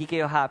 Parang hindi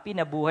kayo happy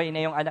na buhay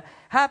na yung anak.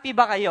 Happy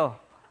ba kayo?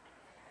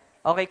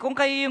 Okay, kung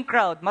kayo yung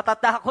crowd,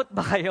 matatakot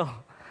ba kayo?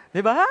 Di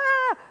ba?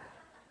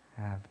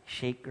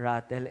 Shake,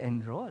 rattle,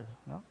 and roll.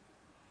 No?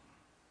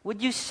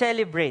 Would you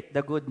celebrate the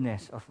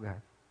goodness of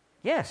God?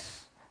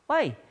 Yes.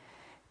 Why?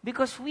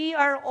 Because we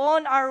are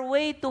on our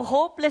way to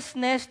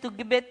hopelessness to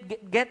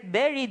get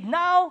buried.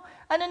 Now,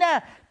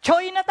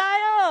 choy na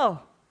tayo.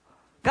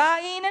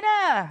 Kain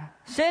na.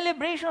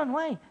 Celebration.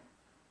 Why?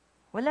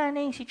 Wala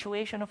na yung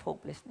situation of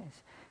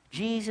hopelessness.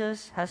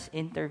 Jesus has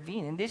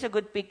intervened. And this is a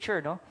good picture,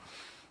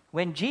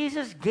 When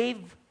Jesus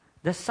gave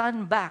the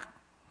son back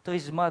to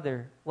his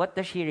mother, what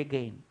does she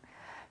regain?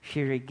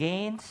 She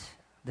regains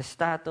the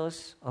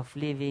status of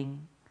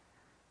living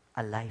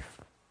a life.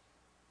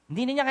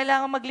 Hindi na niya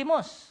kailangan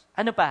maglimos.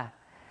 Ano pa?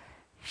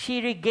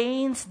 She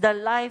regains the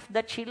life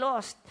that she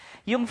lost.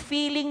 Yung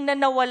feeling na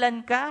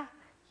nawalan ka,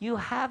 you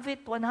have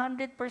it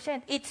 100%.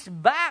 It's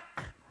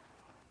back.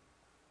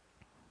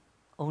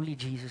 Only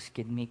Jesus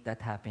can make that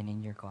happen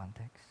in your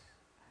context.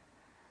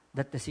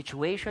 That the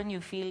situation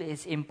you feel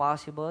is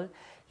impossible,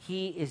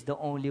 He is the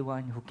only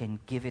one who can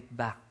give it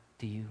back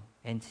to you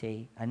and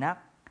say,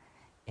 anak,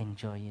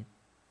 enjoy it.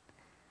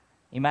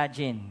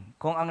 Imagine,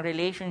 kung ang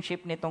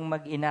relationship nitong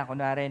mag-ina,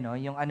 kunwari,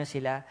 yung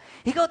sila,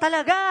 ikaw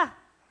talaga!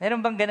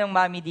 Meron bang ganang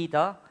mami dito?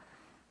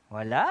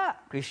 Wala.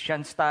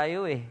 Christians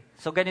tayo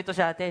So ganito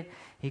sa atin,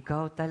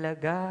 ikaw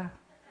talaga.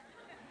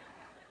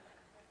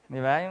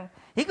 Di ba?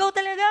 Ikaw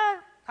talaga!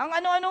 Ang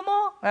ano-ano mo.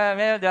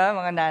 Meron, diba?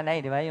 Mga nanay,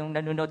 di ba? Yung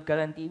nanonood ka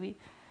ng TV.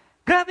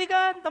 Grabe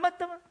ka,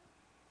 tamad-tamad.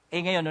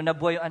 Ngayon, nung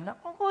nabuhay yung anak,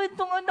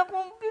 itong anak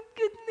kong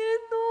cute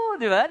nito.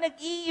 Di ba?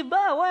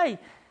 Nag-iiba. Why?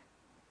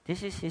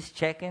 This is his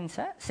second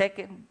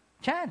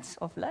chance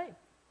of life.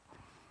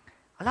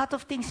 A lot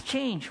of things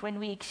change when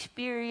we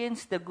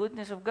experience the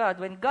goodness of God.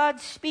 When God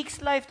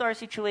speaks life to our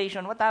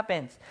situation, what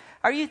happens?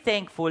 Are you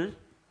thankful?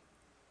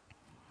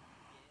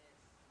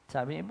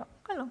 Sabi niya,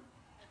 okay lang.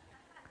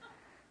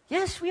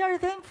 Yes, we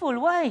are thankful.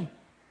 Why?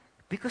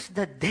 Because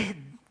the dead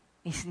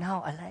is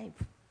now alive.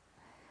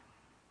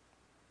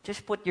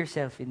 Just put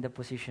yourself in the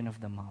position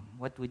of the mom.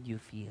 What would you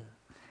feel?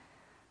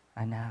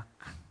 Anak,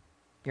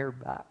 you're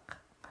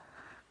back.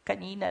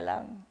 Kanina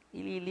lang,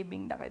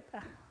 ililibing na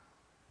kita.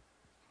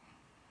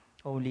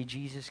 Only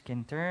Jesus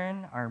can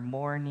turn our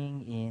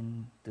mourning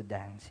into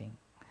dancing.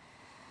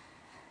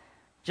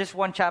 Just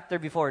one chapter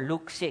before,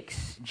 Luke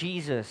 6,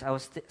 Jesus, I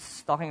was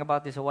talking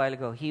about this a while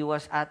ago, he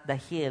was at the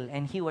hill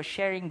and he was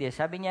sharing this.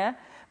 Sabi niya,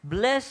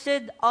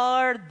 blessed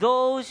are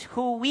those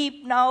who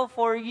weep now,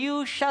 for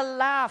you shall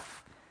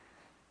laugh.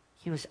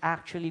 He was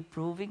actually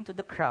proving to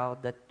the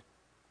crowd that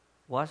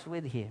was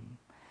with him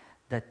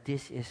that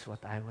this is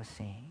what I was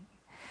saying.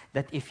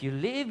 That if you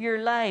live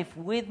your life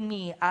with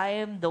me, I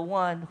am the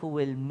one who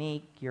will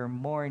make your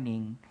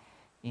mourning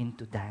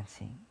into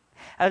dancing.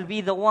 I'll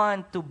be the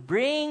one to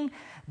bring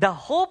the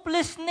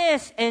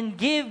hopelessness and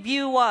give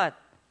you what?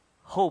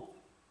 Hope.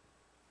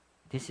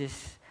 This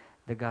is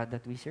the God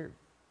that we serve.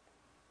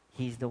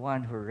 He's the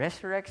one who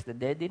resurrects the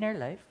dead in our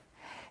life,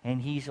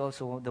 and He's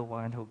also the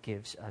one who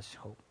gives us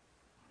hope.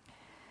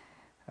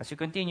 As we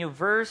continue,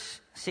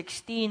 verse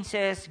 16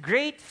 says,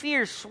 great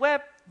fear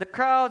swept the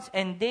crowds,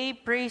 and they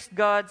praised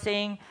God,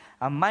 saying,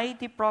 a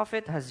mighty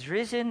prophet has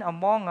risen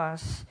among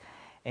us,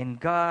 and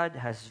God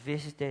has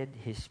visited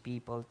His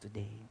people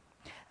today.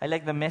 I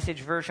like the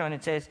Message version.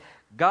 It says,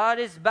 God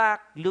is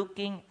back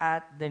looking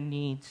at the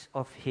needs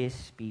of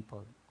His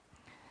people.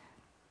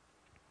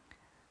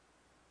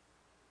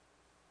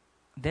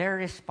 Their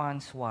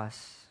response was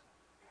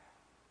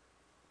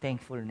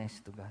thankfulness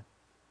to God.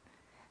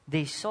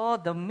 They saw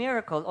the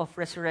miracle of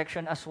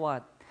resurrection as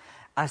what?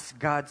 As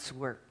God's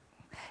work.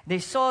 They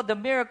saw the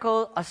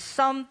miracle as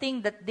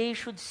something that they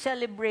should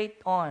celebrate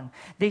on.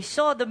 They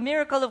saw the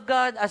miracle of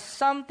God as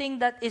something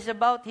that is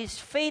about His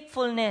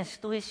faithfulness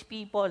to His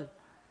people.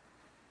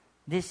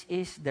 This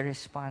is the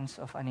response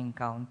of an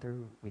encounter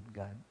with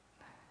God.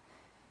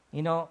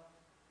 You know,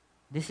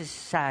 this is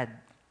sad,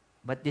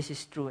 but this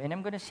is true. And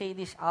I'm going to say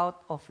this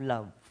out of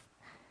love.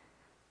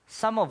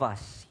 Some of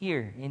us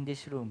here in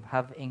this room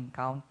have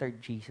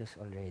encountered Jesus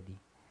already.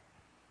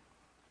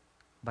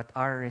 But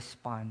our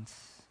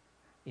response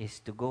is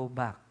to go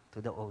back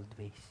to the old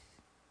ways.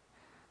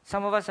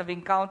 Some of us have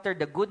encountered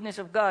the goodness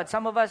of God.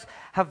 Some of us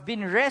have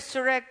been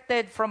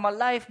resurrected from a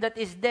life that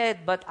is dead,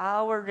 but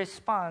our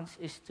response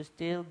is to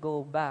still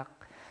go back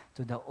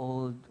to the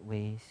old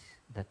ways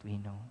that we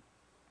know.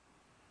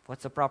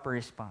 What's the proper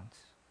response?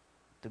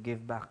 To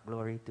give back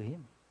glory to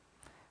Him.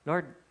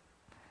 Lord,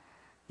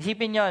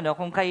 isipin nyo, no,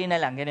 kung kayo na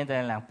lang, ganito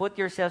na lang, put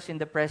yourselves in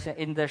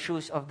the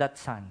shoes of that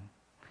son.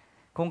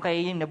 Kung kayo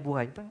yung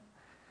nabuhay,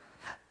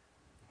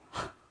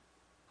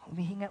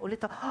 humihinga ulit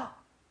ako.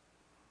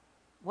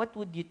 What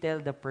would you tell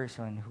the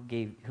person who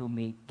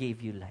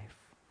gave you life?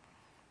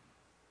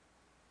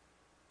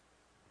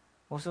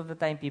 Most of the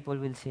time, people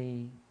will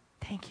say,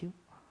 thank you.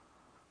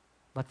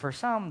 But for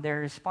some, their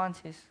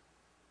response is,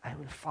 I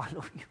will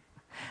follow you.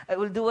 I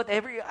will do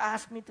whatever you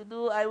ask me to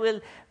do. I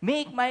will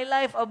make my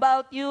life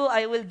about you.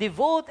 I will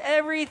devote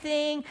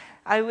everything.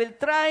 I will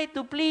try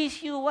to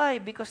please you. Why?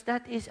 Because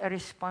that is a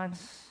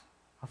response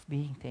of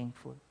being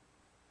thankful.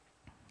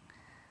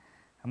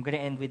 I'm going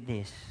to end with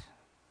this.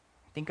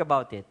 Think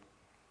about it.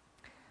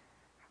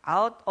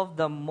 Out of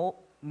the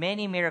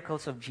many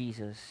miracles of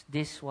Jesus,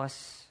 this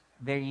was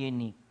very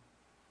unique.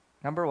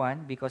 Number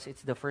one, because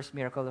it's the first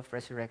miracle of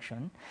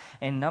resurrection.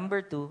 And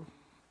number two,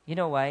 you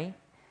know why?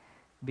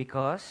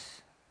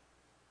 Because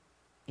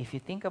if you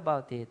think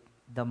about it,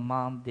 the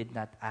mom did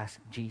not ask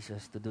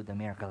Jesus to do the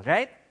miracle,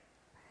 right?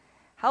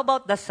 How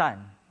about the son?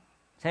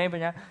 Sabi ba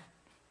niya,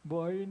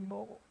 buhayin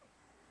mo ako.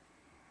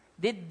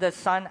 Did the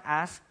son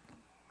ask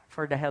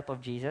for the help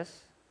of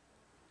Jesus?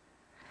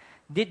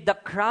 Did the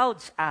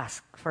crowds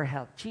ask for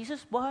help?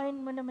 Jesus, buhayin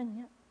mo naman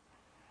niya.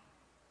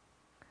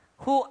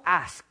 Who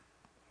asked?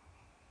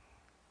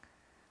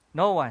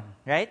 No one,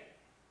 right?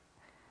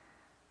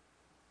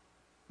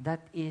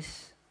 That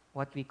is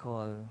what we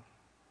call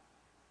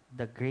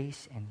the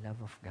grace and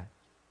love of God.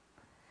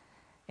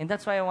 And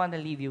that's why I want to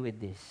leave you with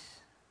this.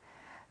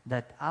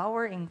 That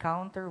our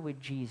encounter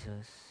with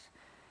Jesus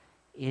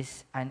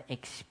is an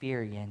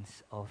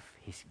experience of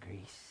His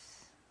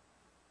grace.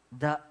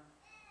 The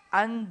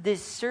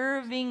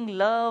undeserving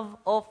love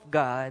of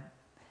God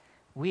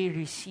we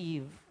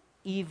receive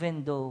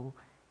even though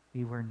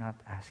we were not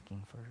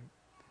asking for it.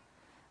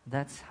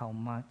 That's how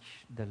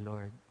much the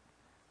Lord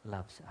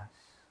loves us.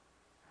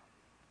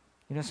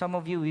 You know, some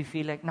of you, we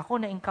feel like, naku,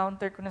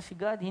 na-encounter ko na si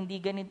God, hindi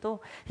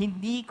ganito.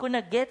 Hindi ko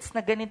na-gets na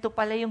ganito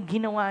pala yung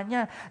ginawa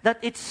niya. That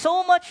it's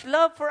so much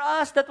love for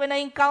us that when I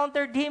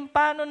encountered Him,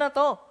 paano na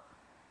to?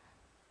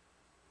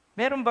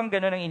 Meron bang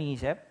gano'n ang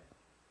iniisip?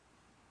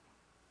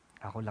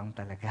 Ako lang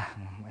talaga.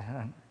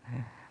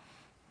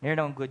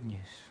 Meron akong good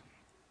news.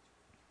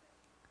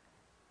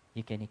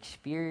 You can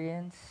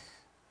experience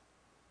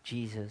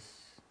Jesus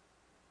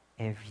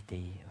every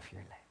day of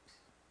your lives.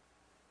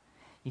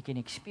 You can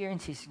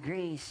experience His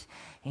grace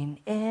in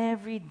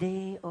every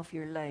day of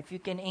your life. You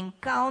can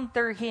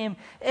encounter Him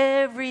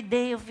every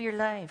day of your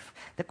life.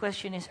 The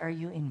question is, are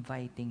you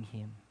inviting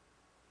Him?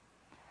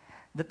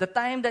 That the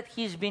time that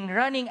He's been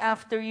running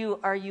after you,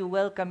 are you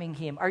welcoming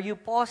Him? Are you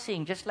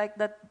pausing, just like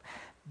that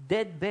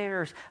dead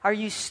bearers? Are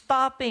you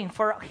stopping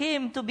for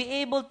Him to be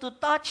able to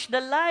touch the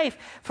life,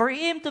 for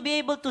Him to be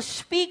able to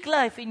speak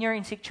life in your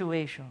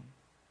situation?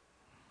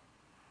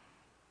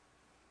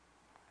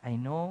 I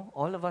know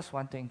all of us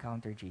want to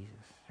encounter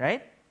Jesus,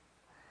 right?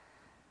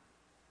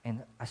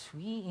 And as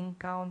we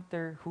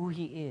encounter who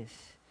He is,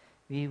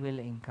 we will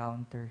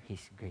encounter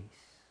His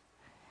grace.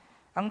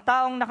 Ang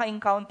taong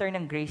naka-encounter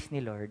ng grace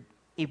ni Lord,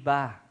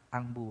 iba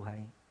ang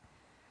buhay.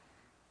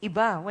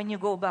 Iba when you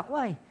go back.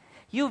 Why?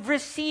 You've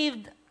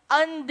received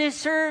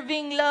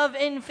undeserving love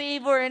and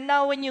favor, and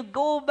now when you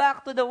go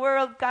back to the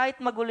world, kahit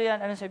magulo yan,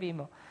 ano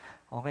sabihin mo?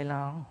 Okay lang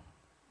ako.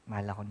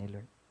 Mahal ako ni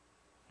Lord.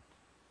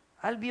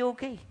 I'll be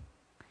okay.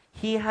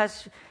 He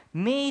has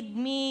made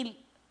me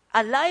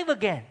alive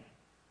again.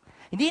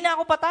 Hindi na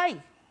ako patay.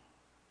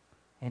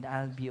 And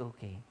I'll be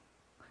okay.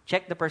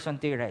 Check the person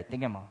to your right.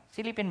 Tingnan mo.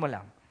 Silipin mo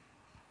lang.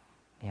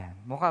 Yan.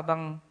 Mukha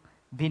bang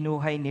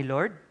binuhay ni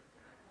Lord?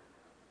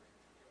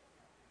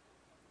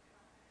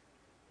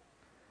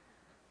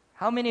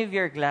 How many of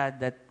you are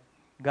glad that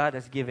God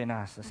has given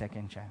us a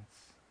second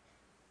chance?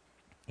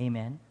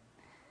 Amen?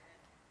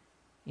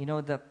 You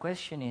know, the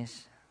question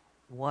is,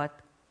 what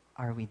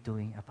are we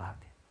doing about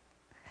it?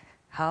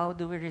 How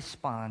do we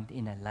respond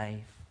in a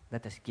life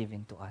that is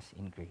given to us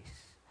in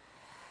grace?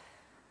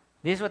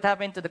 This is what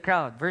happened to the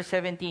crowd. Verse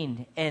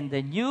 17, and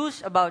the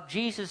news about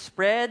Jesus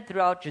spread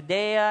throughout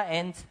Judea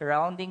and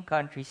surrounding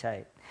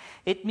countryside.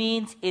 It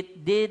means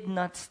it did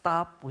not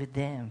stop with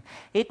them.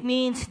 It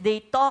means they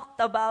talked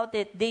about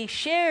it. They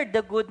shared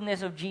the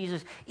goodness of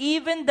Jesus.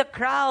 Even the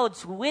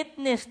crowds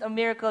witnessed a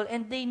miracle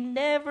and they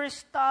never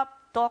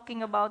stopped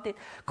talking about it.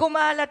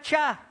 Kumalat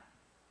siya.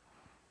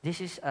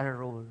 This is our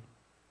role.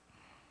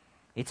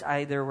 It's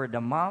either we're the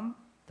mom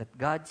that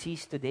God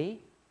sees today,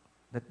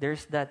 that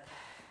there's that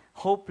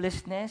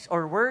hopelessness,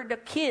 or we're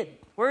the kid,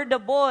 we're the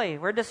boy,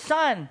 we're the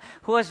son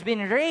who has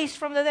been raised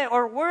from the dead,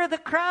 or we're the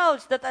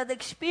crowds that had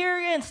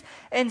experienced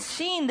and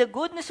seen the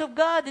goodness of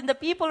God in the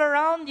people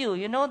around you.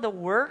 You know, the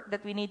work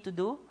that we need to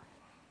do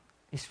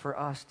is for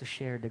us to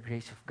share the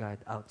grace of God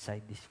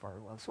outside these four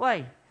walls.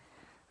 Why?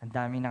 Ang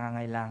dami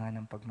nangangailangan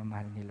ng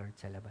pagmamahal ni Lord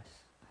sa labas.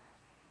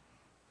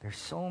 There's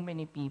so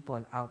many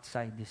people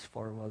outside these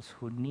four walls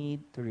who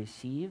need to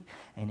receive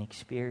and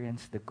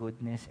experience the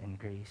goodness and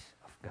grace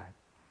of God.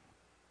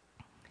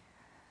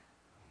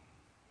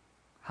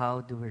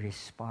 How do we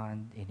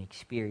respond in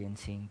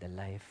experiencing the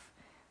life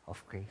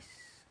of grace?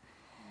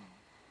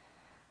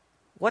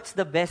 What's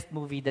the best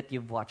movie that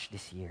you've watched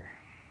this year?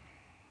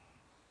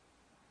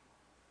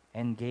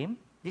 Endgame?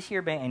 This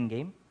year ba yung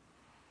Endgame?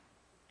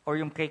 Or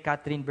yung kay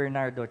Catherine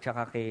Bernardo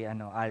tsaka kay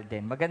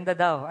Alden? Maganda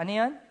daw. Ano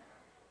yun?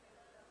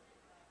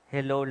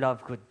 Hello,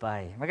 Love,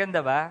 Goodbye.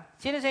 Maganda ba?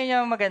 Sino sa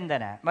inyo maganda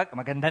na?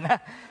 Maganda na?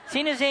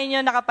 Sino sa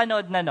inyo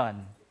nakapanood na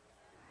nun?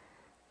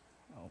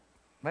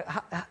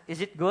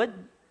 Is it good?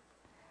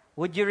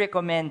 Would you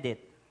recommend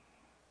it?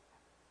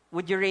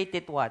 Would you rate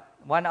it what?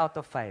 1 out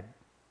of 5?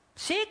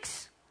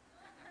 6?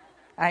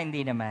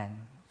 Hindi naman.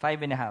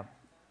 5.5.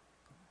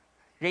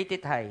 Rate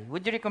it high.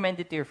 Would you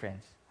recommend it to your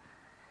friends?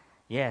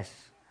 Yes.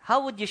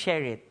 How would you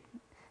share it?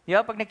 Di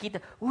ba? Pag nakita,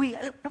 uy,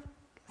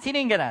 sino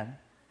yung ganan?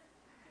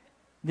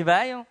 Di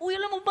ba? Yung, uy,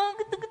 alam mo ba?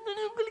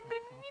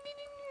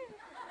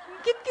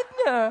 Kit-kit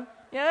niya.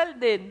 Yan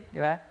din. Di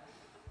ba?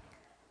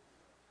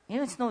 You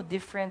know, it's no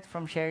different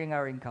from sharing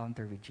our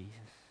encounter with Jesus.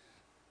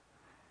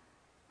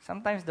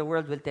 Sometimes the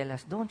world will tell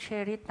us, don't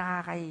share it,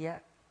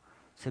 nakakahiya.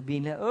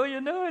 Sabihin nila, oh,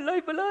 yun na,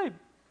 alive.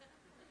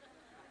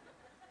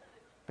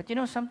 But you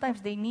know, sometimes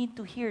they need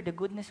to hear the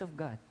goodness of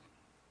God.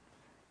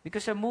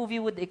 Because a movie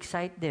would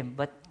excite them,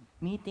 but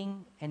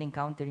meeting and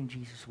encountering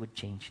Jesus would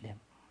change them.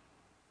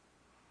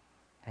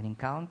 An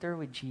encounter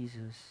with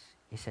Jesus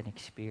is an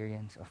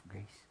experience of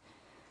grace.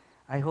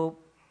 I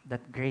hope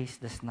that grace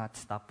does not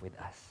stop with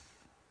us.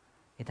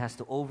 It has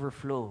to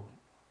overflow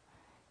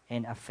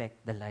and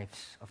affect the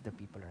lives of the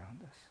people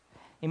around us.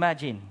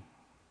 Imagine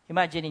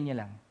niyo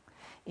lang,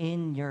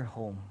 in your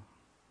home,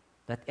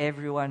 that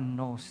everyone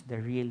knows the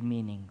real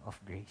meaning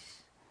of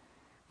grace.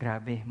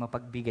 Grabe,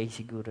 mapagbigay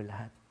siguro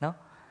lahat, no?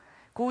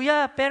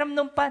 Kuya, peram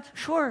nung pants.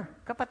 Sure,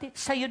 kapatid,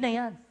 sa'yo na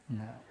yan.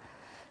 No.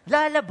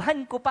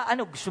 Lalabhan ko pa.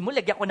 Gusto mo,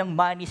 lagyan ko ng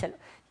money sa...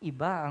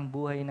 Iba ang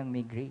buhay ng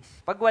may grace.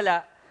 Pag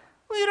wala,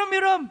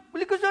 hiram,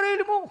 balik ko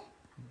sarili mo.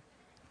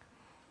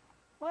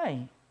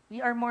 Why?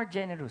 We are more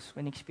generous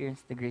when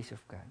experience the grace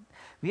of God.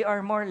 We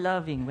are more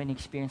loving when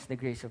experience the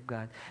grace of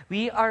God.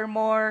 We are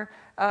more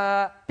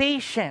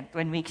patient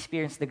when we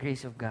experience the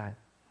grace of God.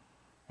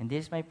 And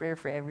this is my prayer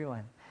for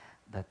everyone,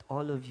 that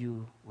all of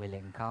you will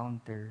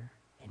encounter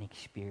and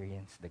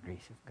experience the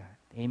grace of God.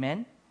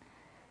 Amen?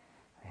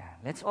 Yeah.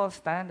 Let's all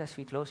stand as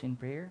we close in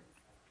prayer.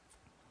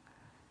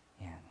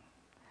 Yeah.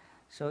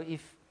 So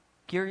if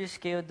curious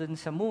kayo dun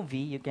sa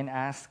movie, you can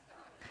ask.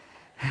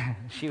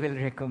 She will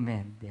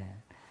recommend. Yeah.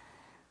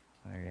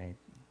 All right.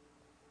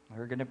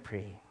 We're gonna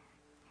pray.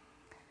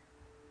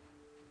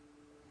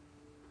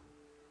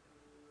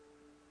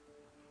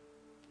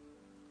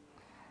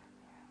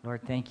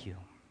 Lord, thank you.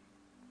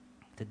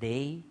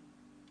 Today,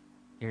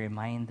 you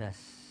remind us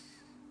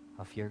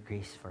of your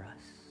grace for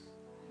us.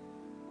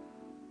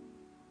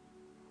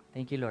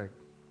 Thank you, Lord.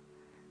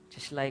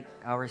 Just like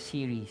our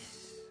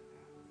series,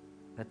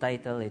 the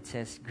title, it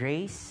says,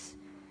 Grace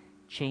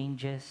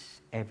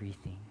Changes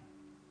Everything.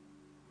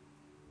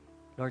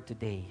 Lord,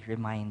 today,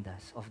 remind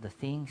us of the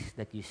things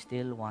that you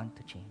still want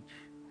to change.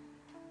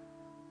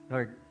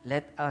 Lord,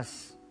 let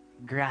us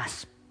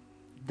grasp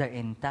the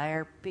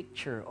entire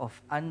picture of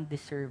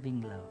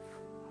undeserving love.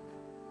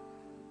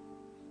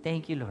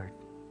 Thank you, Lord,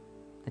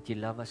 that you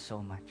love us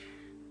so much.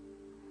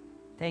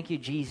 Thank you,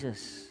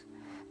 Jesus,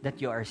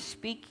 that you are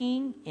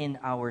speaking in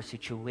our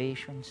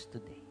situations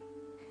today.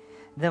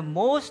 The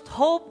most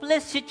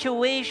hopeless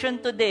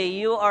situation today,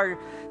 you are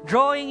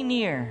drawing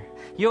near.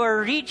 You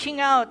are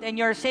reaching out and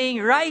you're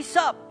saying, rise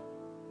up.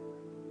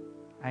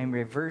 I'm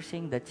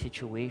reversing that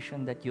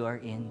situation that you are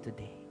in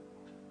today.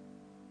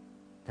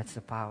 That's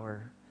the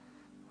power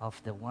of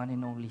the one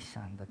and only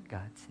Son that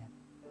God sent.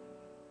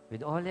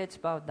 With all heads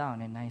bowed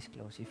down and eyes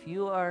closed, if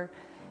you are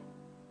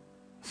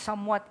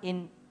somewhat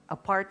in a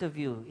part of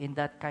you in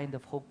that kind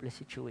of hopeless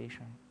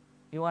situation,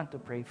 we want to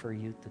pray for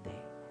you today.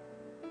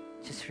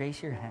 Just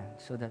raise your hand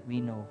so that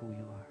we know who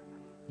you are.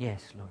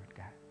 Yes, Lord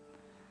God.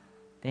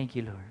 Thank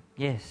you, Lord.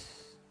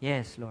 Yes.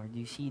 Yes, Lord.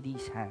 You see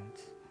these hands.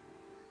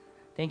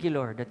 Thank you,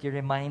 Lord, that you're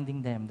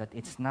reminding them that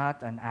it's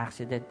not an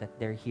accident that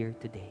they're here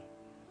today.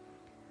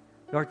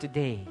 Lord,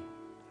 today,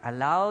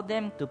 allow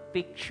them to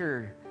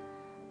picture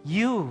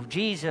you,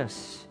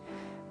 Jesus,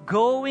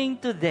 going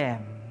to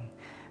them,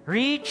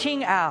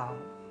 reaching out,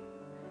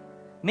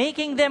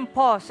 making them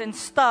pause and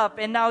stop,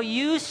 and now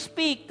you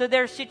speak to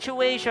their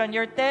situation.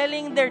 You're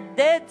telling their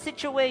dead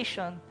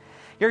situation.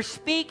 You're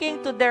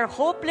speaking to their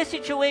hopeless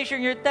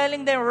situation. You're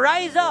telling them,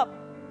 rise up,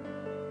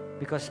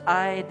 because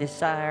I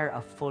desire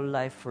a full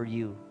life for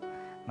you,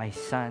 my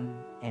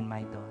son and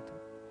my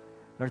daughter.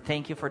 Lord,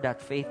 thank you for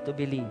that faith to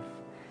believe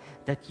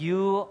that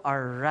you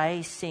are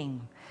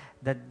rising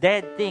the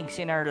dead things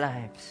in our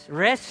lives.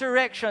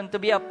 Resurrection to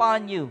be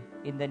upon you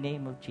in the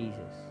name of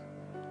Jesus.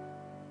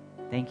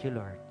 Thank you,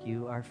 Lord.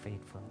 You are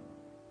faithful.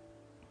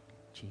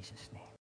 In Jesus' name.